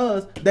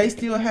because they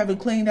still haven't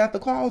cleaned out the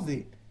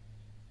closet.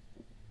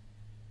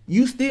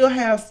 You still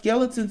have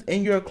skeletons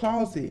in your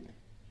closet.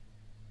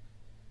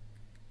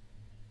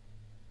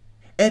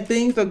 And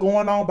things are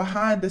going on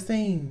behind the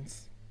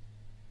scenes.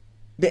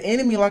 The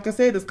enemy, like I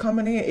said, is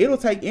coming in. It'll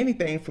take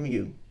anything from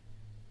you.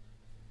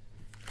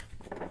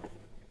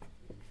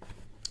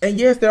 And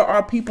yes, there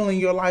are people in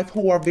your life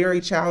who are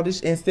very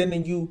childish and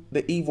sending you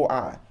the evil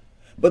eye.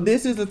 But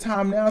this is the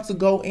time now to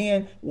go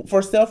in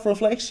for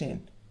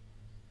self-reflection.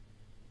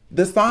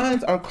 The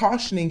signs are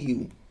cautioning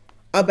you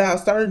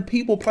about certain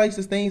people,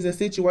 places, things, and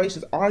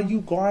situations. Are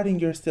you guarding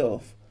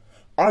yourself?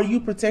 Are you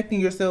protecting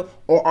yourself?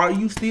 Or are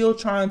you still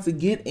trying to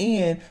get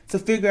in to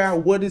figure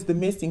out what is the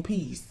missing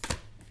piece?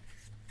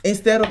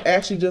 Instead of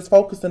actually just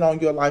focusing on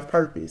your life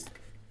purpose.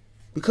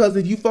 Because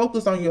if you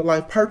focus on your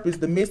life purpose,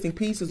 the missing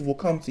pieces will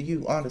come to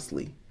you,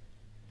 honestly.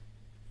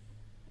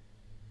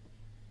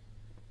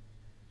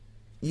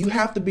 You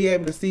have to be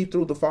able to see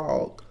through the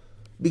fog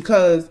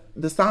because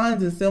the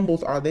signs and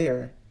symbols are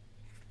there.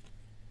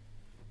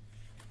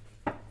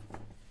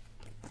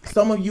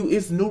 Some of you,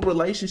 it's new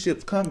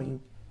relationships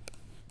coming.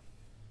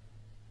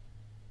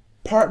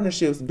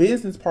 Partnerships,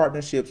 business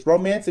partnerships,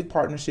 romantic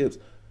partnerships.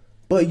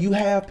 But you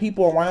have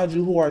people around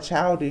you who are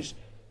childish.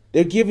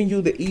 They're giving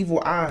you the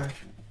evil eye.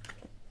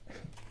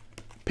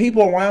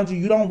 People around you,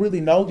 you don't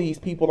really know these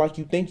people like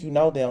you think you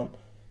know them.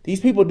 These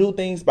people do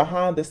things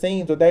behind the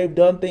scenes, or they've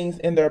done things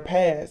in their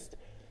past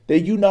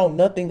that you know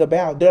nothing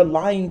about. They're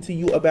lying to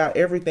you about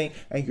everything,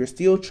 and you're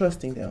still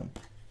trusting them.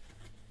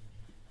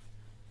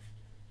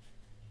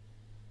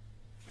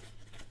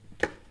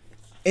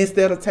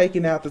 Instead of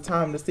taking out the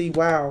time to see,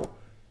 wow,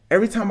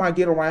 every time I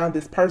get around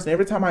this person,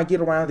 every time I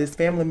get around this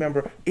family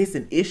member, it's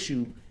an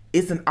issue.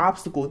 It's an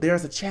obstacle.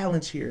 There's a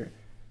challenge here.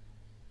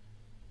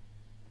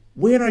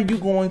 When are you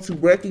going to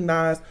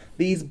recognize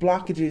these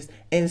blockages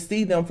and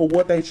see them for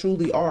what they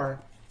truly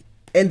are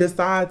and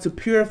decide to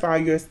purify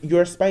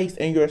your space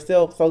and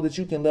yourself so that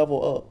you can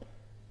level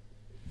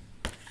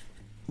up?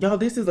 Y'all,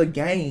 this is a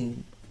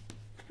game.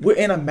 We're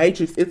in a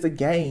matrix. It's a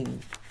game.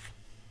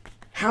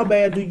 How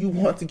bad do you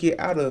want to get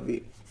out of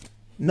it?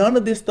 None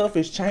of this stuff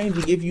is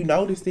changing if you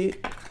notice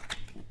it.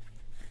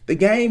 The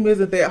game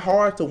isn't that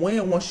hard to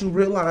win once you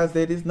realize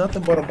that it's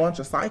nothing but a bunch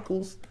of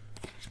cycles.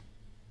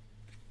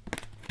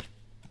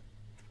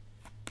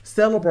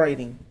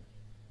 Celebrating.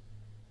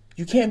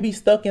 You can't be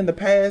stuck in the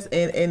past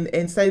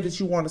and say that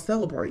you want to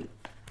celebrate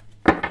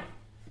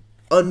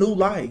a new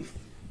life.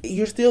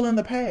 You're still in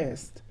the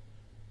past.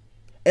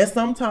 And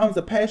sometimes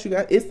the past you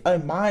got, it's a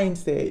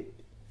mindset.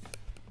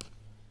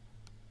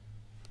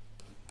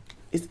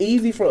 It's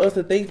easy for us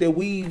to think that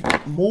we've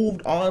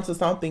moved on to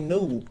something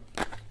new.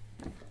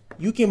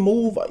 You can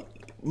move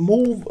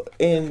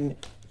and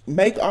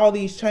make all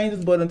these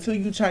changes, but until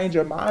you change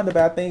your mind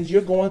about things,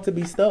 you're going to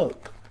be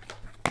stuck.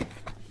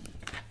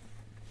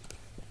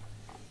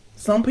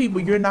 Some people,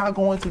 you're not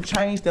going to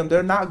change them.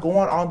 They're not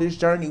going on this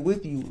journey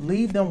with you.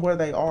 Leave them where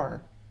they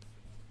are.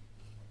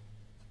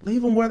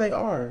 Leave them where they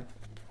are.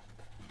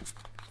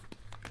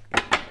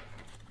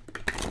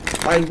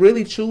 Like,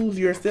 really choose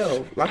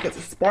yourself. Like,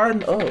 it's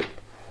Spartan up.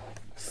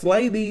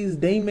 Slay these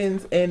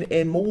demons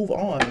and move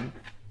on.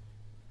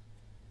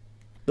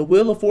 The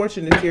Wheel of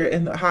Fortune is here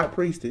and the High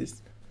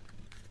Priestess.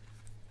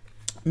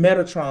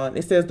 Metatron,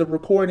 it says the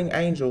recording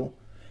angel.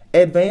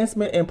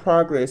 Advancement and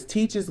progress,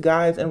 teaches,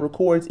 guides, and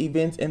records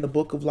events in the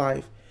book of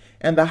life.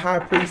 And the High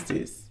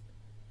Priestess,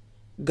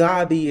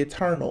 God the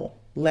eternal,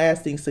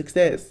 lasting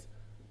success,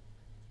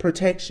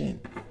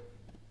 protection.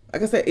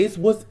 Like I said, it's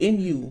what's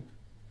in you.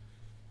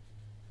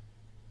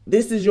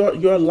 This is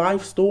your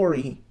life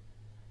story.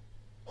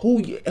 Who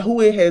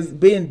it has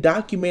been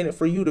documented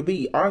for you to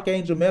be.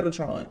 Archangel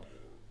Metatron.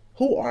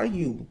 Who are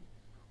you?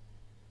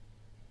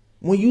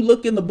 When you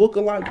look in the book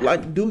of life,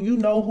 like, do you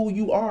know who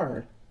you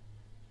are?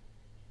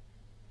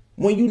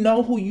 When you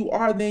know who you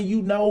are, then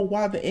you know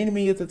why the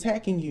enemy is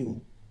attacking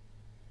you.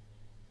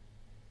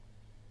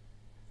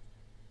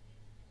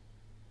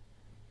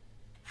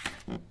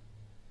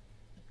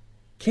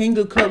 King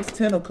of Cups,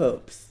 Ten of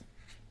Cups.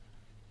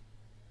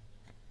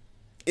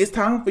 It's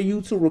time for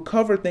you to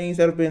recover things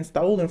that have been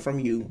stolen from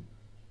you.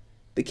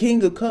 The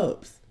King of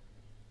Cups.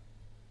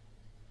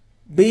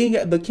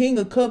 Being the King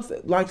of Cups,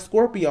 like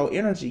Scorpio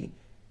energy.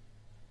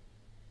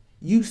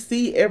 You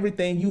see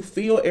everything, you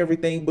feel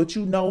everything, but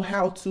you know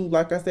how to,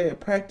 like I said,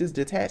 practice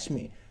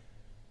detachment.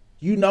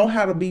 You know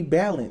how to be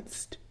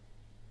balanced.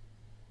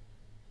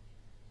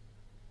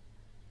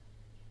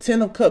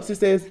 Ten of Cups, it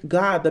says,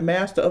 God, the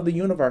master of the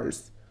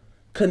universe,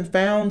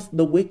 confounds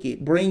the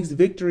wicked, brings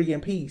victory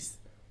and peace.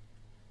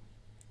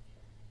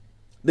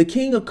 The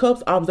King of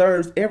Cups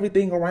observes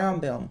everything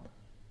around them.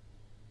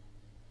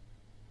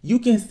 You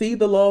can see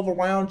the love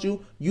around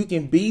you. You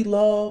can be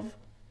love.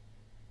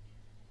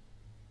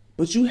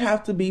 But you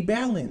have to be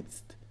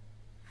balanced.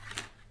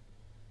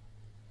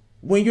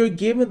 When you're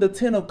given the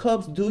Ten of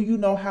Cups, do you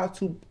know how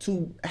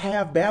to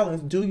have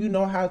balance? Do you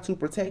know how to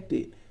protect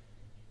it?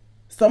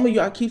 Some of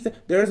you, I keep saying,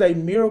 there's a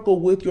miracle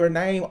with your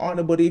name on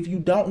it, but if you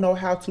don't know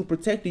how to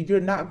protect it, you're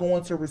not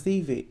going to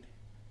receive it.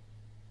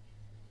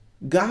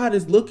 God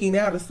is looking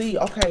now to see,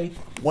 okay,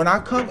 when I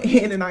come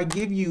in and I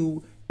give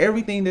you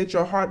everything that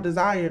your heart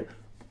desired,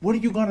 what are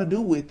you going to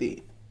do with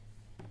it?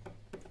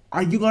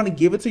 Are you going to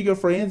give it to your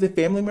friends and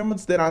family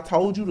members that I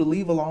told you to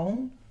leave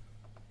alone?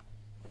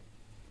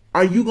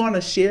 Are you going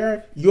to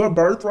share your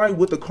birthright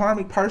with the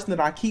karmic person that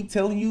I keep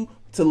telling you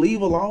to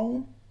leave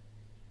alone?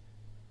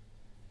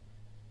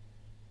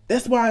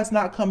 That's why it's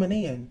not coming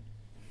in.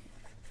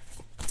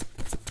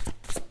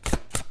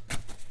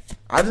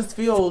 I just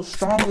feel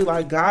strongly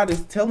like God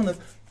is telling us,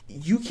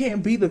 you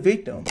can't be the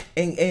victim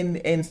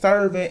and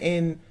serve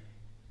and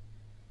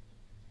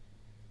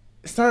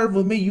serve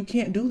with me. You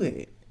can't do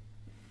that.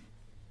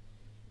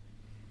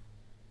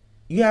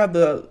 You have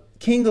the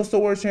King of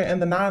Swords here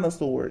and the Nine of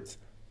Swords.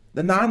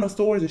 The Nine of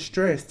Swords is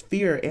stress,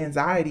 fear,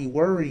 anxiety,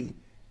 worry,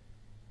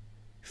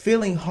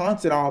 feeling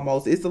haunted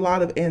almost. It's a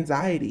lot of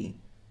anxiety.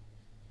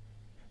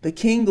 The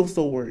King of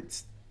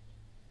Swords.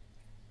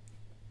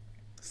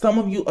 Some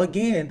of you,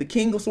 again, the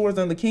King of Swords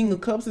and the King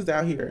of Cups is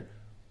out here.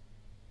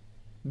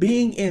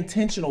 Being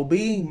intentional,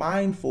 being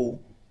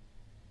mindful,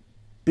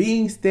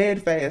 being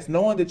steadfast,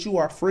 knowing that you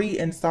are free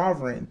and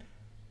sovereign.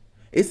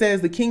 It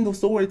says the King of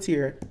Swords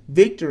here,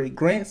 victory,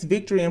 grants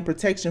victory and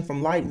protection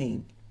from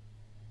lightning.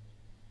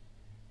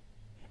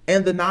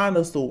 And the Nine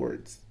of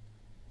Swords,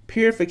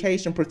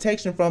 purification,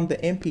 protection from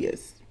the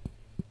impious.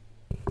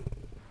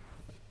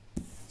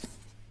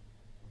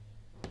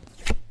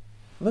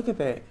 Look at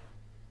that.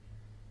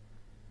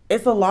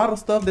 It's a lot of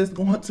stuff that's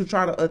going to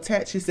try to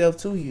attach itself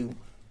to you.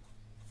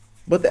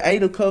 But the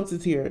Eight of Cups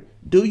is here.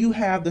 Do you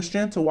have the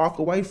strength to walk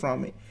away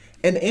from it?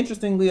 And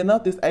interestingly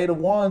enough, this Eight of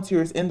Wands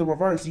here is in the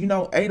reverse. You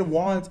know, Eight of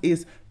Wands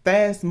is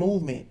fast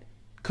movement,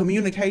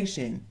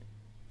 communication,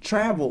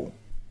 travel.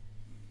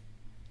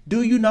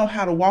 Do you know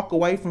how to walk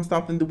away from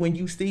something that when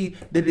you see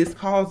that it's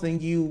causing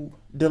you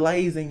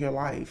delays in your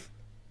life?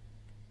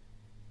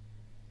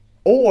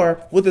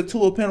 Or with the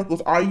Two of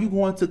Pentacles, are you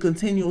going to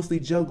continuously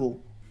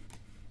juggle?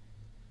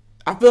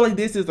 I feel like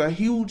this is a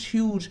huge,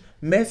 huge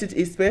message,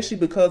 especially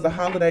because the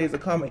holidays are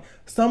coming.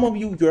 Some of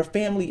you, your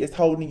family is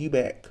holding you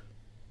back.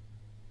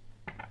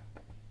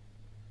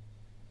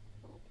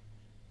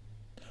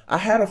 I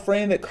had a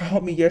friend that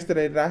called me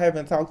yesterday that I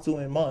haven't talked to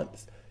in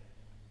months.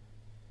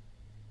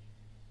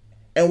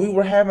 And we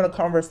were having a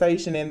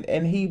conversation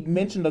and he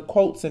mentioned a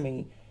quote to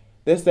me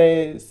that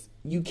says,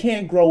 you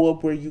can't grow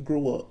up where you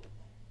grew up.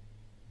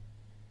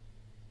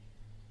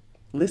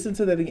 Listen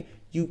to that again.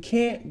 You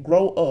can't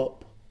grow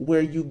up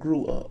where you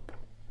grew up.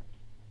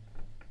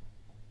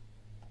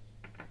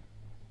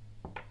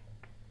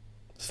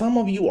 Some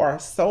of you are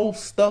so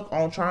stuck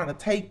on trying to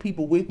take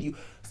people with you.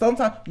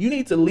 Sometimes you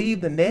need to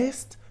leave the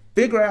nest,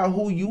 figure out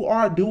who you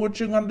are, do what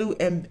you're going to do,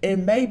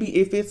 and maybe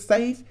if it's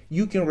safe,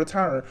 you can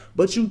return.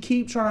 But you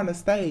keep trying to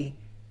stay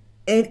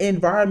in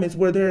environments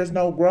where there is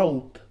no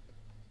growth.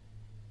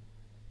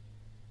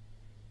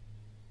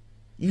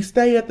 You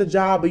stay at the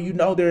job and you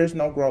know there is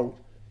no growth.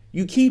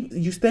 You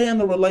stay in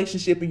the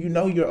relationship and you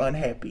know you're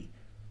unhappy.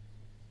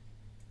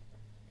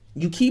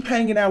 You keep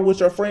hanging out with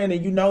your friend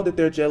and you know that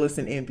they're jealous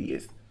and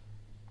envious.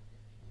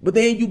 But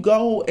then you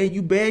go and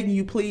you beg and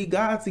you plead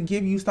God to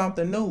give you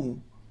something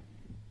new.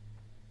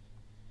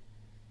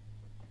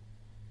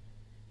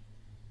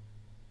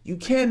 You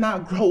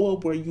cannot grow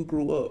up where you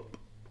grew up.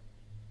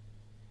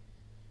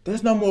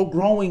 There's no more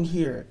growing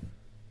here.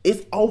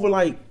 It's over.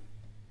 Like,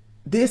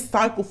 this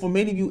cycle for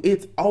many of you,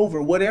 it's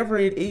over. Whatever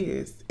it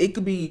is, it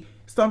could be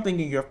something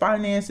in your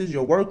finances,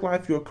 your work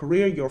life, your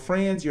career, your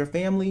friends, your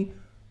family.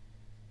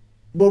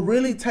 But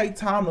really take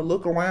time to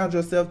look around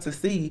yourself to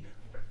see,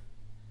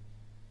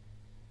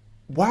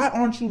 why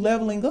aren't you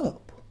leveling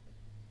up?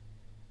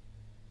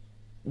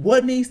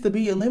 What needs to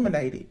be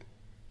eliminated?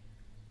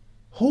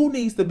 Who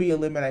needs to be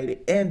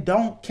eliminated? And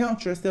don't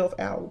count yourself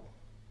out.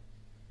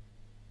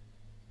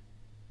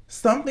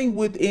 Something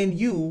within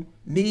you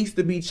needs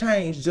to be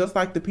changed, just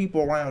like the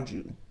people around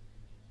you,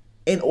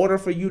 in order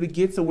for you to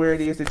get to where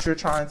it is that you're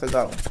trying to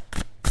go.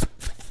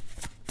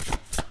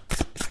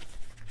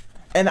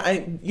 And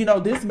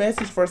this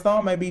message for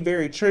some may be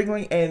very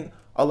triggering, and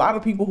a lot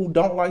of people who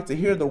don't like to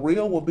hear the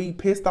real will be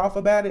pissed off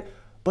about it.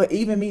 But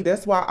even me,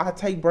 that's why I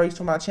take breaks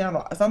from my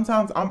channel.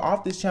 Sometimes I'm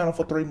off this channel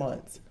for 3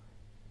 months.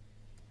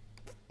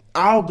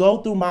 I'll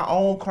go through my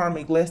own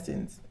karmic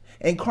lessons.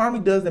 And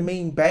karmic doesn't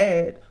mean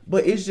bad,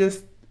 but it's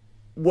just,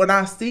 when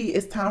I see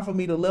it's time for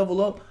me to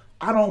level up,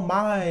 I don't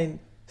mind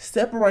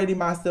separating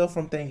myself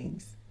from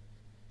things.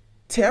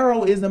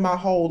 Tarot isn't my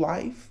whole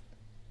life.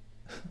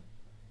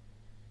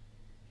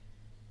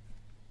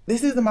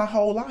 This isn't my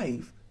whole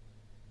life.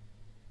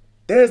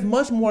 There's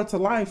much more to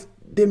life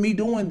than me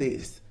doing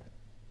this.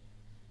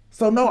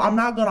 So no, I'm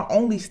not going to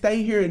only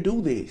stay here and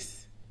do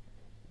this.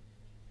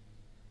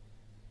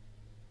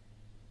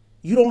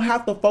 You don't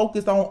have to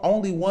focus on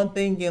only one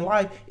thing in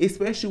life,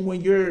 especially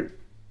when you're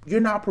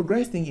not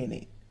progressing in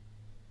it.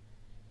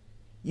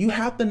 You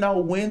have to know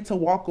when to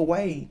walk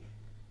away.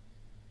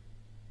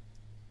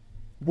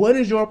 What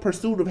is your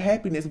pursuit of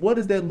happiness? What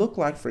does that look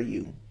like for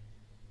you?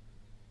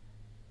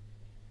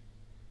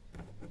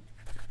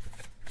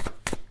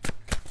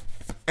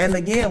 And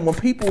again, when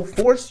people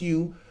force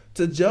you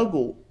to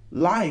juggle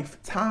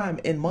life, time,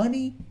 and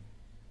money,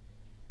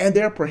 and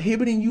they're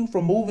prohibiting you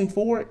from moving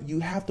forward, you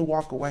have to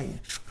walk away.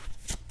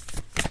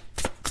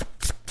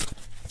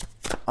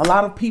 A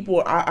lot of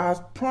people, I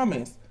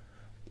promise,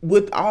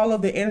 with all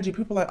of the energy,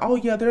 people are like, oh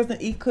yeah, there's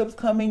an eclipse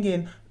coming,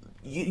 and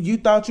you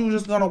thought you were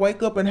just going to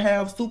wake up and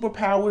have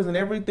superpowers and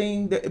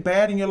everything that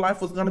bad in your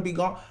life was going to be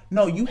gone.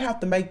 No, you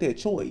have to make that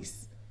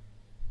choice.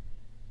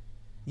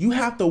 You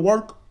have to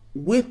work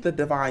with the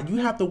divine. You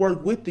have to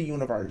work with the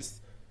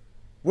universe.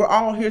 We're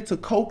all here to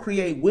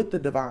co-create with the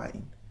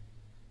divine.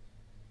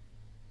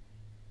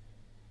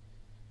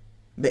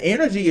 The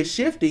energy is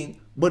shifting,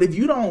 but if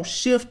you don't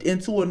shift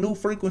into a new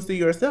frequency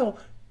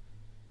yourself,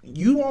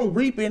 you won't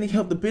reap any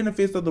of the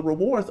benefits of the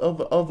rewards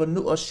of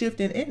a shift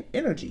in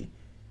energy.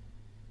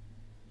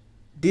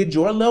 Did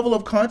your level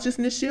of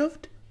consciousness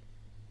shift?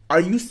 Are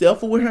you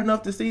self-aware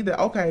enough to see that,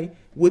 okay,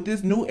 with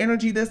this new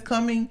energy that's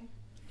coming,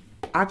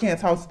 I can't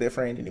talk to that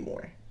friend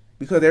anymore?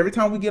 Because every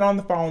time we get on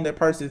the phone, that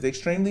person is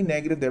extremely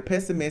negative, they're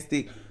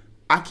pessimistic.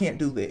 I can't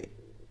do that.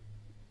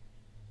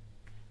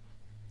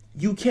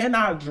 You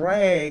cannot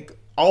drag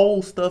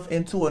old stuff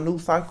into a new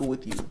cycle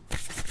with you.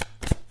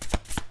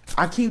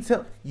 I keep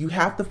telling you,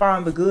 have to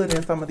find the good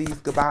in some of these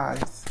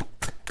goodbyes.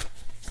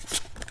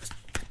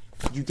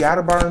 You got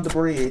to burn the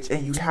bridge,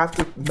 and you have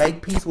to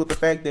make peace with the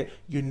fact that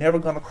you're never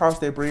going to cross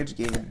that bridge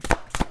again.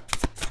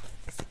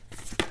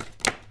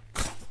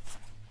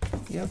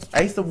 Yep.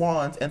 Ace of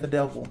Wands and the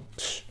Devil.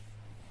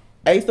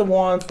 Ace of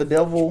Wands, the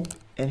Devil,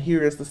 and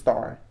here is the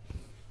Star.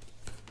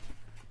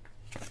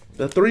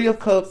 The Three of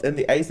Cups and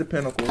the Ace of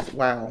Pentacles.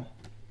 Wow.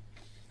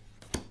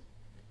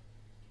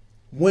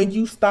 When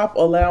you stop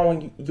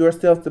allowing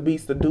yourself to be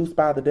seduced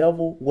by the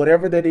devil,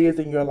 whatever that is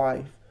in your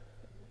life,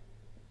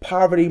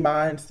 poverty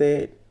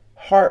mindset,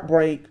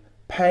 heartbreak,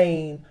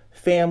 pain,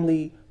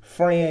 family,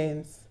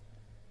 friends,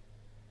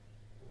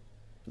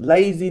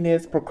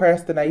 laziness,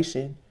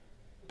 procrastination,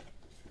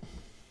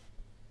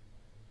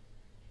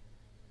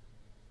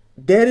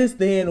 that is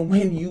then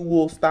when you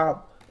will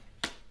stop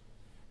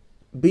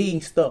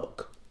being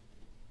stuck.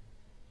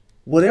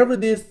 Whatever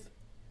this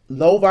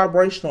low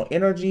vibrational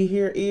energy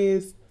here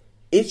is,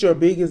 it's your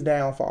biggest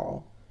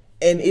downfall.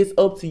 And it's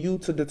up to you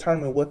to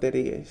determine what that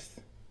is.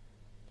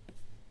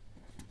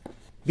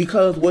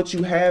 Because what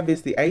you have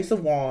is the Ace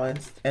of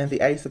Wands and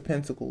the Ace of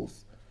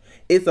Pentacles.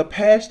 It's a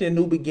passionate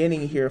new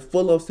beginning here,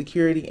 full of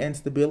security and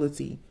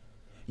stability.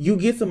 You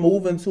get to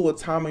move into a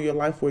time of your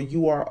life where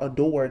you are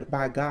adored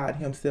by God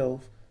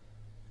himself.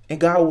 And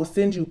God will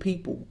send you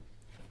people.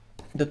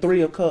 The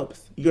Three of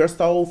Cups, your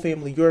soul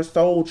family, your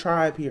soul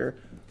tribe here,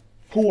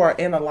 who are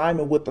in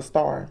alignment with the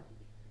star.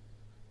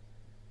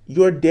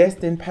 Your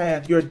destined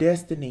path, your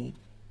destiny.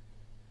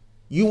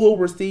 You will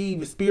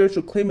receive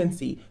spiritual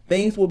clemency.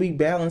 Things will be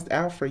balanced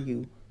out for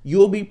you. You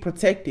will be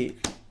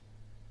protected.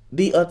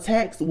 The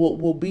attacks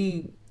will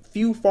be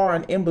few, far,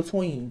 and in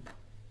between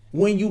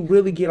when you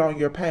really get on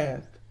your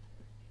path.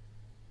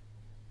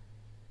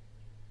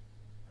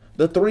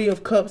 The Three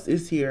of Cups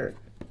is here.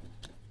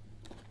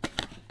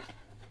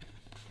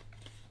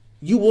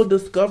 You will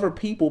discover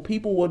people.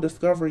 People will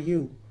discover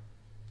you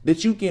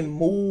that you can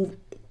move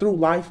through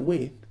life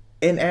with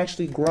and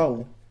actually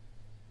grow.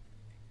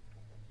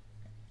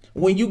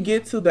 When you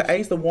get to the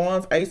Ace of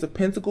Wands, Ace of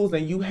Pentacles,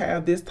 and you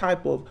have this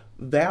type of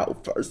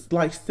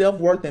like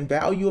self-worth and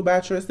value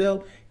about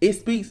yourself, it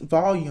speaks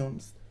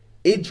volumes.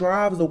 It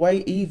drives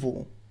away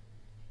evil.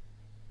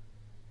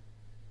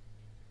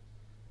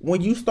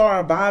 When you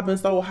start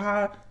vibing so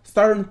high,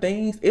 certain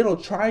things, it'll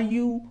try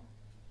you,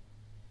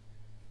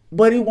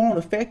 but it won't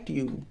affect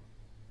you.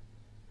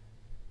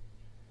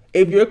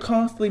 If you're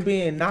constantly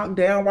being knocked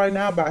down right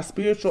now by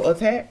spiritual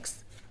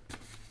attacks,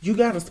 you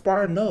got to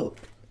spartan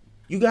up.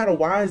 You got to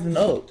wisen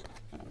up.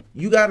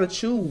 You got to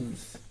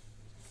choose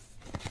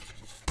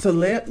to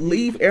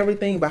leave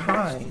everything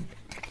behind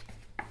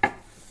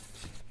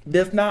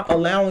that's not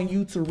allowing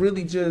you to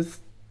really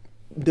just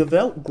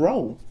develop,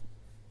 grow.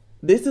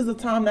 This is a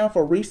time now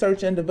for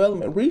research and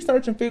development.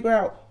 Research and figure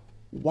out,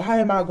 why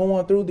am I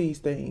going through these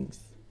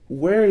things?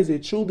 Where is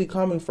it truly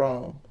coming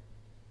from?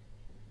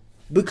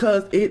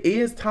 Because it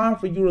is time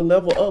for you to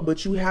level up,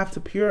 but you have to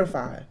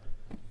purify.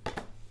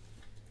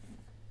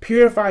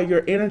 Purify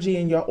your energy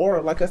and your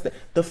aura. Like I said,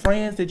 the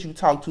friends that you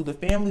talk to, the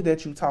family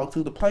that you talk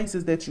to, the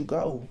places that you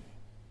go.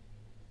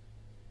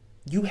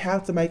 You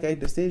have to make a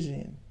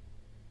decision.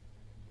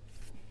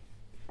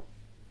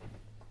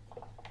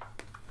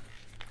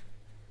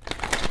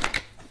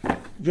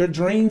 Your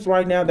dreams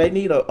right now, they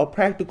need a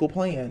practical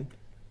plan.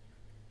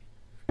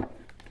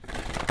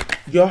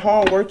 Your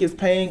hard work is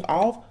paying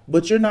off,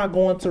 but you're not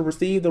going to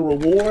receive the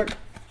reward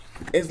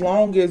as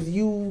long as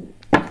you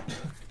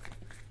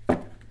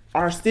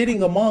are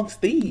sitting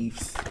amongst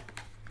thieves.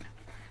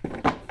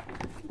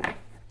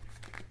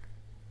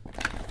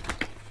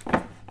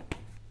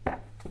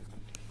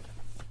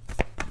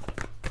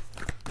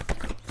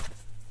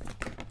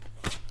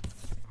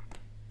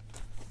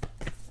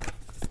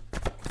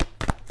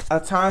 A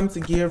time to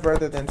give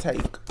rather than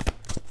take.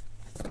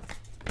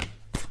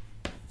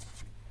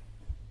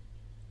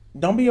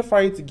 Don't be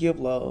afraid to give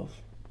love.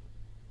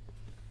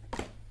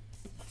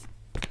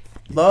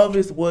 Love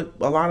is what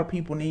a lot of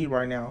people need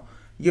right now.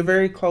 You're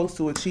very close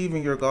to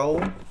achieving your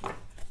goal.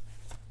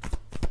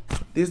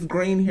 This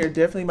green here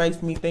definitely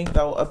makes me think,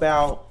 though,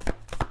 about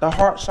the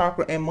heart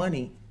chakra and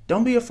money.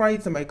 Don't be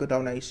afraid to make a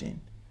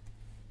donation.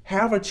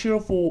 Have a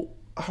cheerful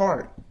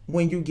heart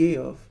when you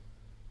give.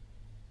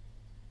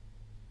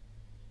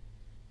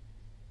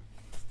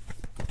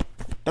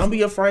 Don't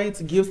be afraid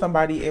to give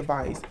somebody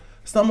advice.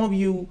 Some of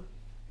you,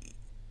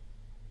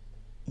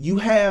 you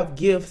have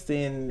gifts,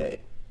 and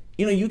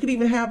you could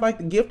even have like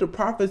the gift of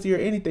prophecy or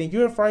anything.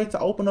 You're afraid to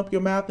open up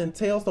your mouth and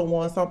tell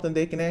someone something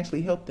that can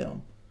actually help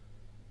them.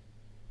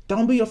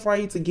 Don't be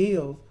afraid to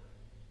give.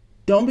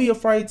 Don't be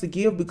afraid to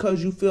give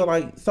because you feel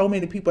like so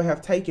many people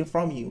have taken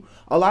from you.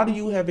 A lot of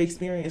you have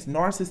experienced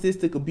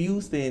narcissistic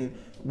abuse and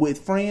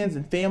with friends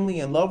and family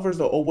and lovers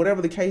or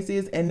whatever the case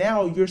is, and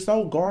now you're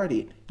so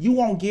guarded. You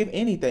won't give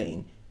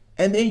anything.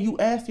 And then you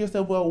ask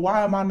yourself, well,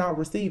 why am I not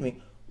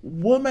receiving?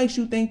 What makes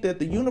you think that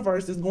the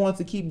universe is going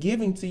to keep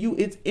giving to you?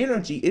 It's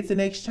energy. It's an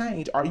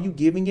exchange. Are you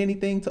giving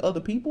anything to other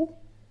people?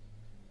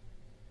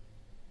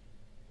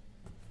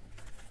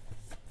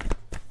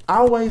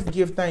 Always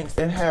give thanks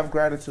and have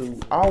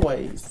gratitude.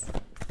 Always.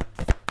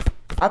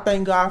 I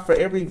thank God for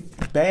every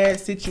bad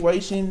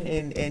situation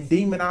and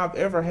demon I've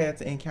ever had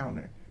to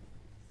encounter.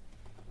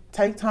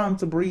 Take time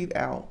to breathe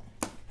out.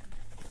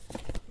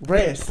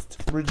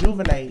 Rest.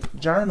 Rejuvenate.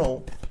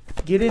 Journal.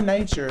 Get in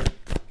nature.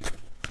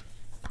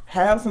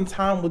 Have some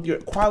time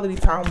with quality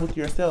time with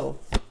yourself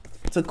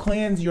to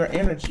cleanse your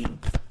energy.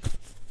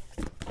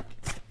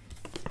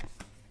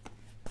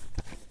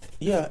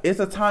 Yeah,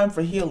 it's a time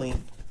for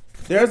healing.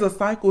 There's a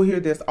cycle here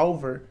that's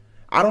over.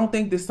 I don't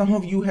think that some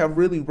of you have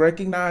really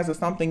recognized that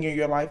something in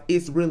your life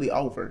is really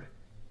over.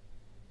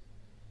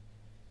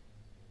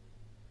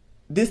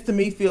 This to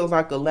me feels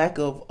like a lack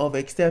of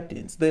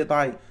acceptance. That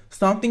like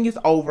something is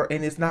over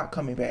and it's not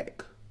coming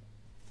back.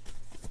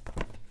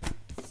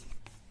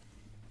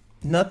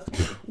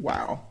 Nothing.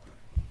 Wow.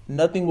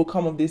 Nothing will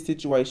come of this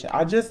situation.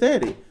 I just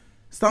said it.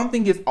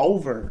 Something is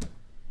over.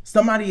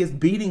 Somebody is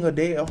beating a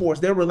dead horse.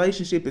 Their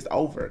relationship is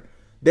over.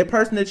 That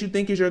person that you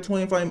think is your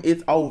twin flame,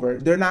 it's over.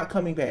 They're not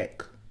coming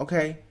back.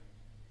 Okay?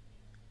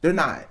 They're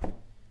not.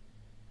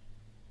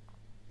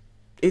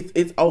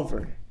 It's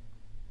over.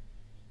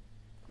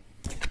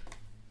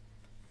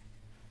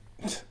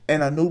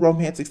 And a new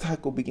romantic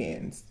cycle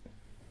begins.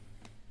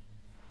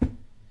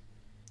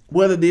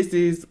 Whether this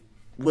is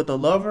with a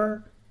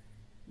lover,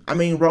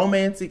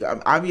 romantic,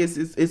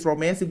 obviously it's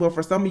romantic, but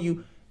for some of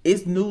you,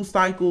 it's new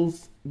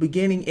cycles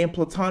beginning in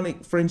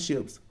platonic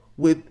friendships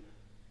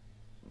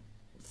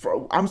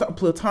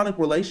platonic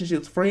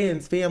relationships,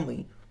 friends,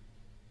 family.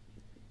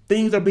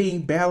 Things are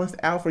being balanced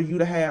out for you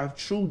to have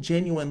true,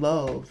 genuine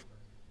love.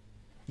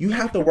 You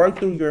have to work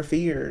through your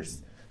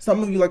fears.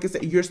 Some of you, like I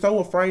said, you're so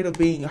afraid of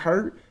being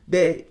hurt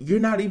that you're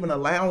not even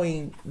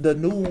allowing the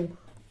new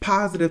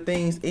positive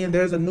things in.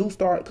 There's a new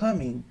start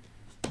coming.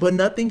 But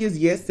nothing is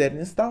yet set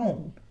in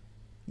stone.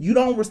 You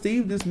don't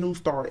receive this new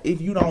start if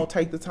you don't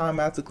take the time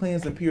out to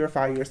cleanse and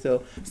purify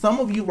yourself. Some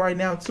of you right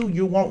now too,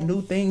 you want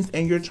new things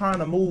and you're trying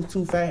to move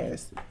too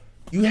fast.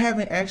 You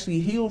haven't actually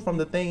healed from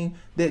the thing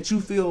that you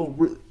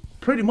feel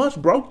pretty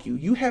much broke you.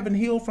 You haven't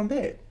healed from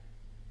that.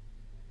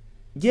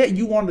 Yet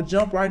you want to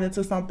jump right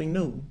into something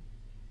new.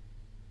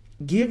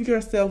 Give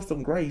yourself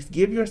some grace.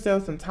 Give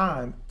yourself some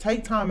time.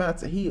 Take time out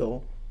to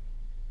heal.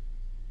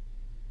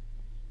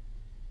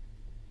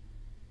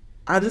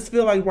 I just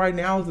feel like right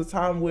now is a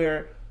time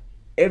where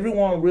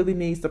everyone really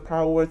needs to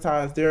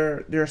prioritize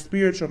their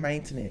spiritual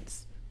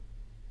maintenance,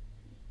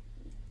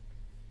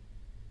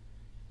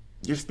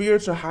 your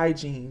spiritual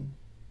hygiene,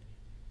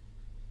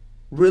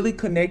 really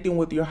connecting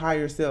with your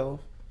higher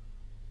self,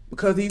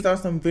 because these are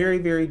some very,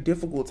 very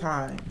difficult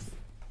times.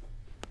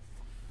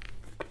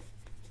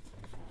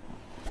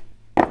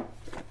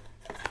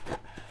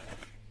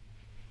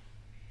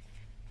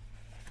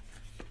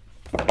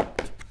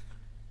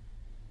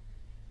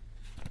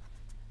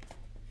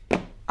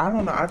 I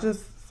don't know. I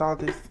just saw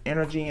this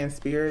energy and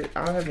spirit.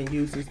 I haven't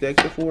used this deck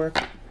before,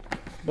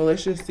 but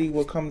let's just see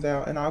what comes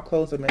out, and I'll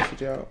close the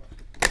message out.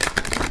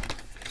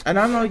 And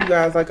I know you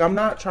guys, like, I'm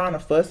not trying to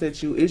fuss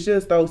at you. It's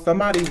just though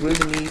somebody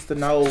really needs to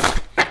know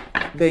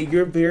that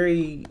you're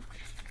very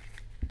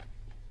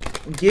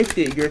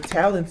gifted. You're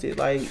talented.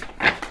 Like,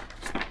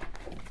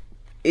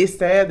 it's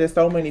sad that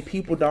so many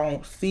people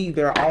don't see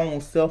their own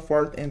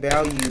self-worth and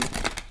value.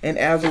 And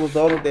as a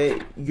result of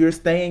that, you're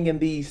staying in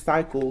these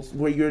cycles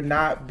where you're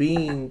not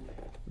being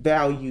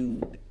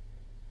valued.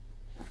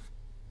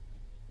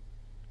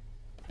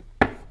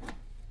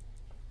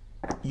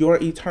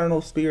 Your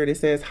eternal spirit, it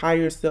says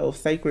higher self,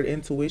 sacred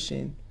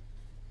intuition,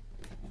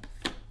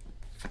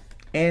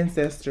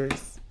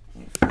 ancestors,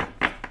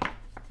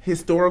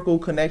 historical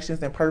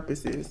connections and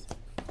purposes.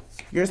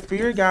 Your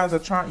spirit guides are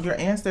trying, your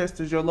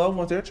ancestors, your loved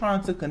ones, they're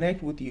trying to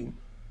connect with you.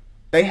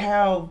 They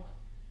have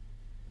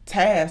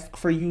task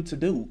for you to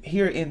do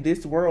here in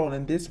this world,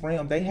 in this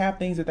realm. They have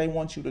things that they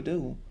want you to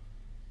do.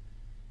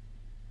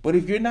 But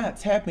if you're not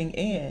tapping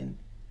in,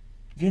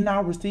 you're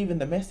not receiving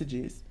the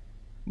messages,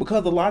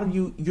 because a lot of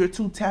you, you're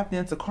too tapped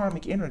into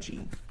karmic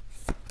energy.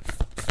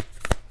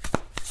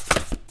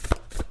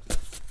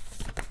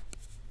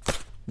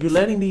 You're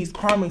letting these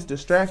karmics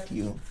distract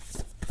you.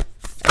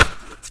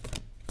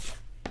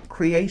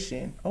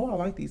 Creation. Oh, I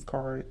like these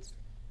cards.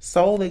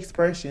 Soul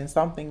expression,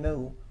 something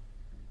new.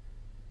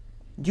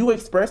 You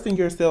expressing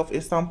yourself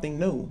is something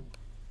new.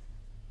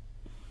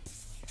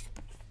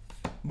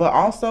 But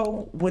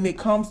also, when it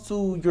comes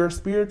to your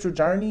spiritual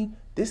journey,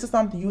 this is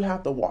something you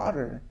have to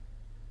water.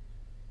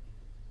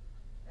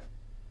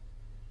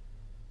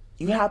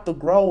 You have to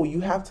grow. You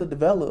have to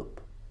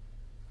develop.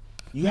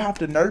 You have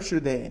to nurture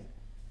that.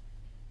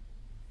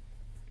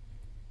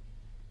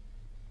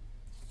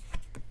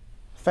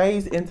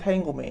 Phase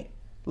entanglement.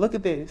 Look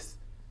at this.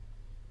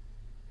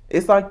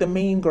 It's like the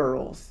mean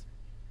girls.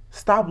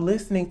 Stop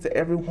listening to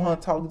everyone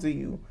talk to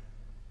you.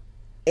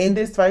 In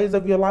this phase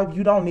of your life,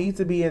 you don't need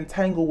to be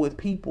entangled with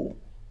people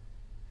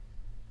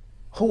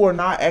who are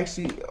not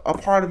actually a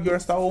part of your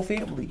soul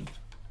family.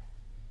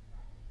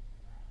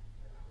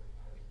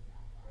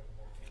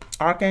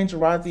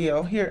 Archangel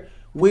Raziel, here,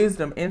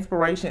 wisdom,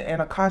 inspiration,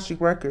 and Akashic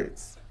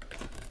records.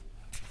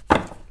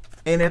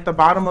 And at the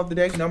bottom of the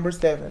deck, number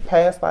 7,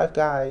 past life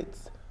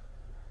guides,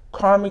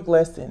 karmic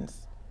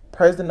lessons,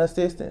 present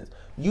assistance.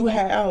 You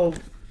have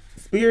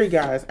spirit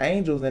guides,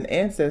 angels, and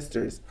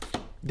ancestors.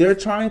 They're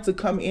trying to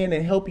come in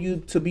and help you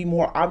to be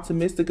more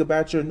optimistic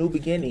about your new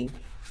beginning.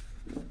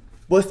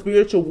 But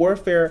spiritual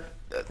warfare,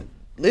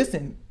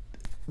 listen,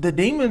 the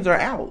demons are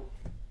out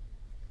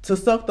to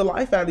suck the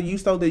life out of you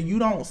so that you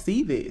don't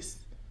see this.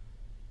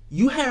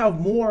 You have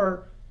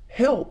more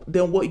help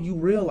than what you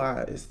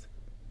realize.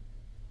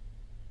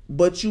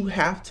 But you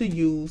have to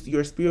use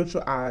your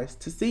spiritual eyes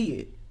to see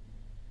it.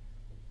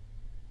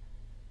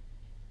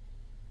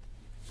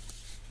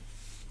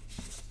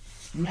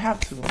 You have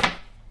to.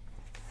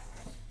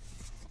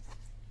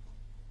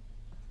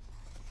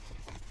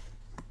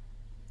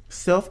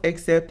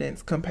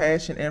 Self-acceptance,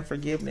 compassion, and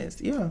forgiveness.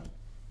 Yeah.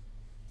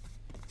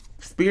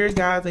 Spirit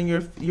guides and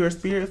your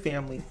spirit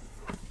family.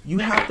 You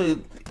have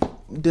to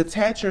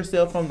detach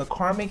yourself from the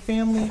karmic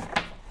family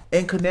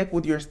and connect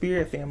with your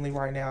spirit family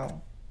right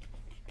now.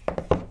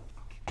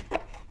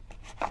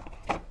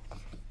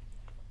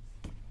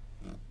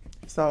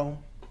 So,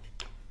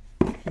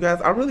 you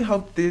guys, I really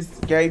hope this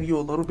gave you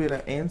a little bit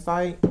of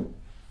insight.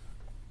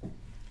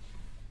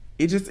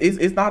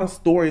 It's not a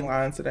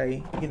storyline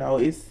today. You know,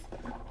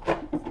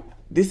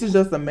 this is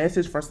just a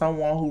message for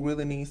someone who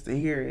really needs to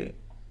hear it.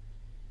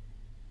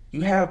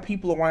 You have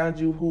people around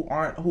you who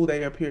aren't who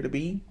they appear to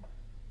be.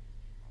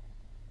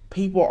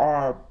 People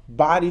are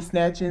body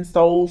snatching,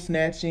 soul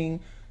snatching,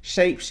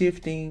 shape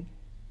shifting,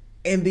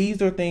 and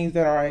these are things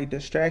that are a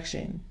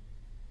distraction.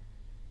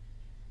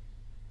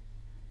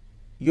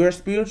 Your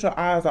spiritual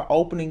eyes are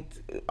opening,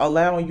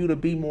 allowing you to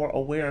be more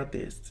aware of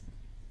this.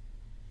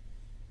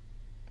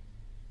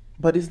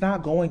 But it's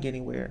not going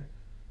anywhere.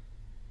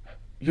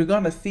 You're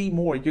going to see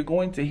more. You're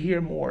going to hear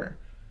more.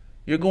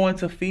 You're going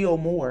to feel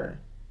more.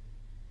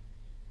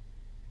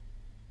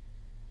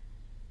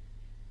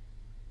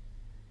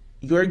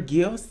 Your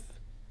gifts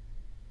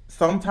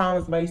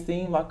sometimes may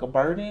seem like a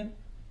burden,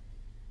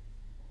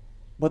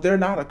 but they're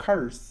not a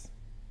curse.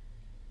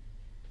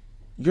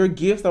 Your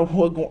gifts are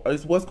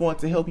is what's going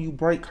to help you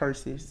break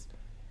curses.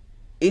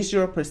 It's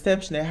your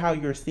perception and how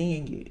you're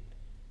seeing it.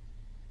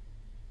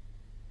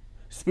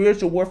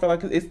 Spiritual warfare,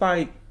 like it's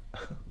like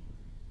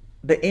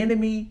the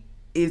enemy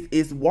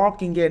is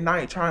walking at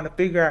night trying to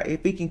figure out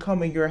if he can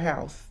come in your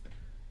house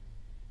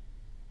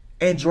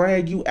and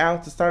drag you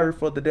out to serve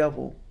for the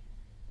devil.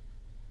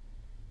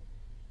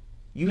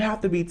 You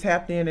have to be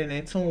tapped in and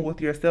in tune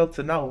with yourself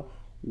to know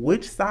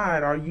which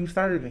side are you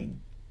serving?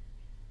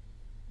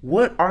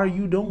 What are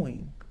you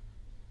doing?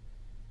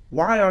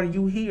 Why are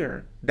you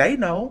here? They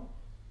know.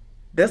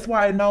 That's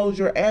why it knows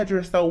your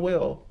address so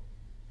well.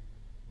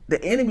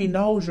 The enemy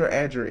knows your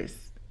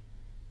address.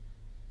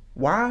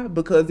 Why?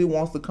 Because it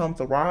wants to come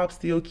to rob,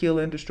 steal, kill,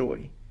 and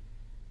destroy.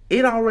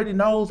 It already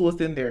knows what's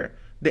in there.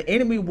 The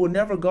enemy will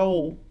never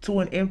go to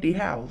an empty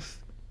house.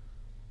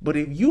 But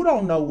if you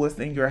don't know what's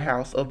in your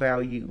house of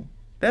value,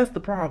 that's the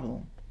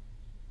problem.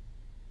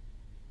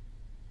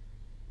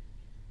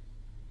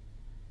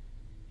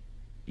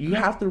 You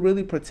have to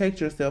really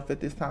protect yourself at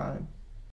this time.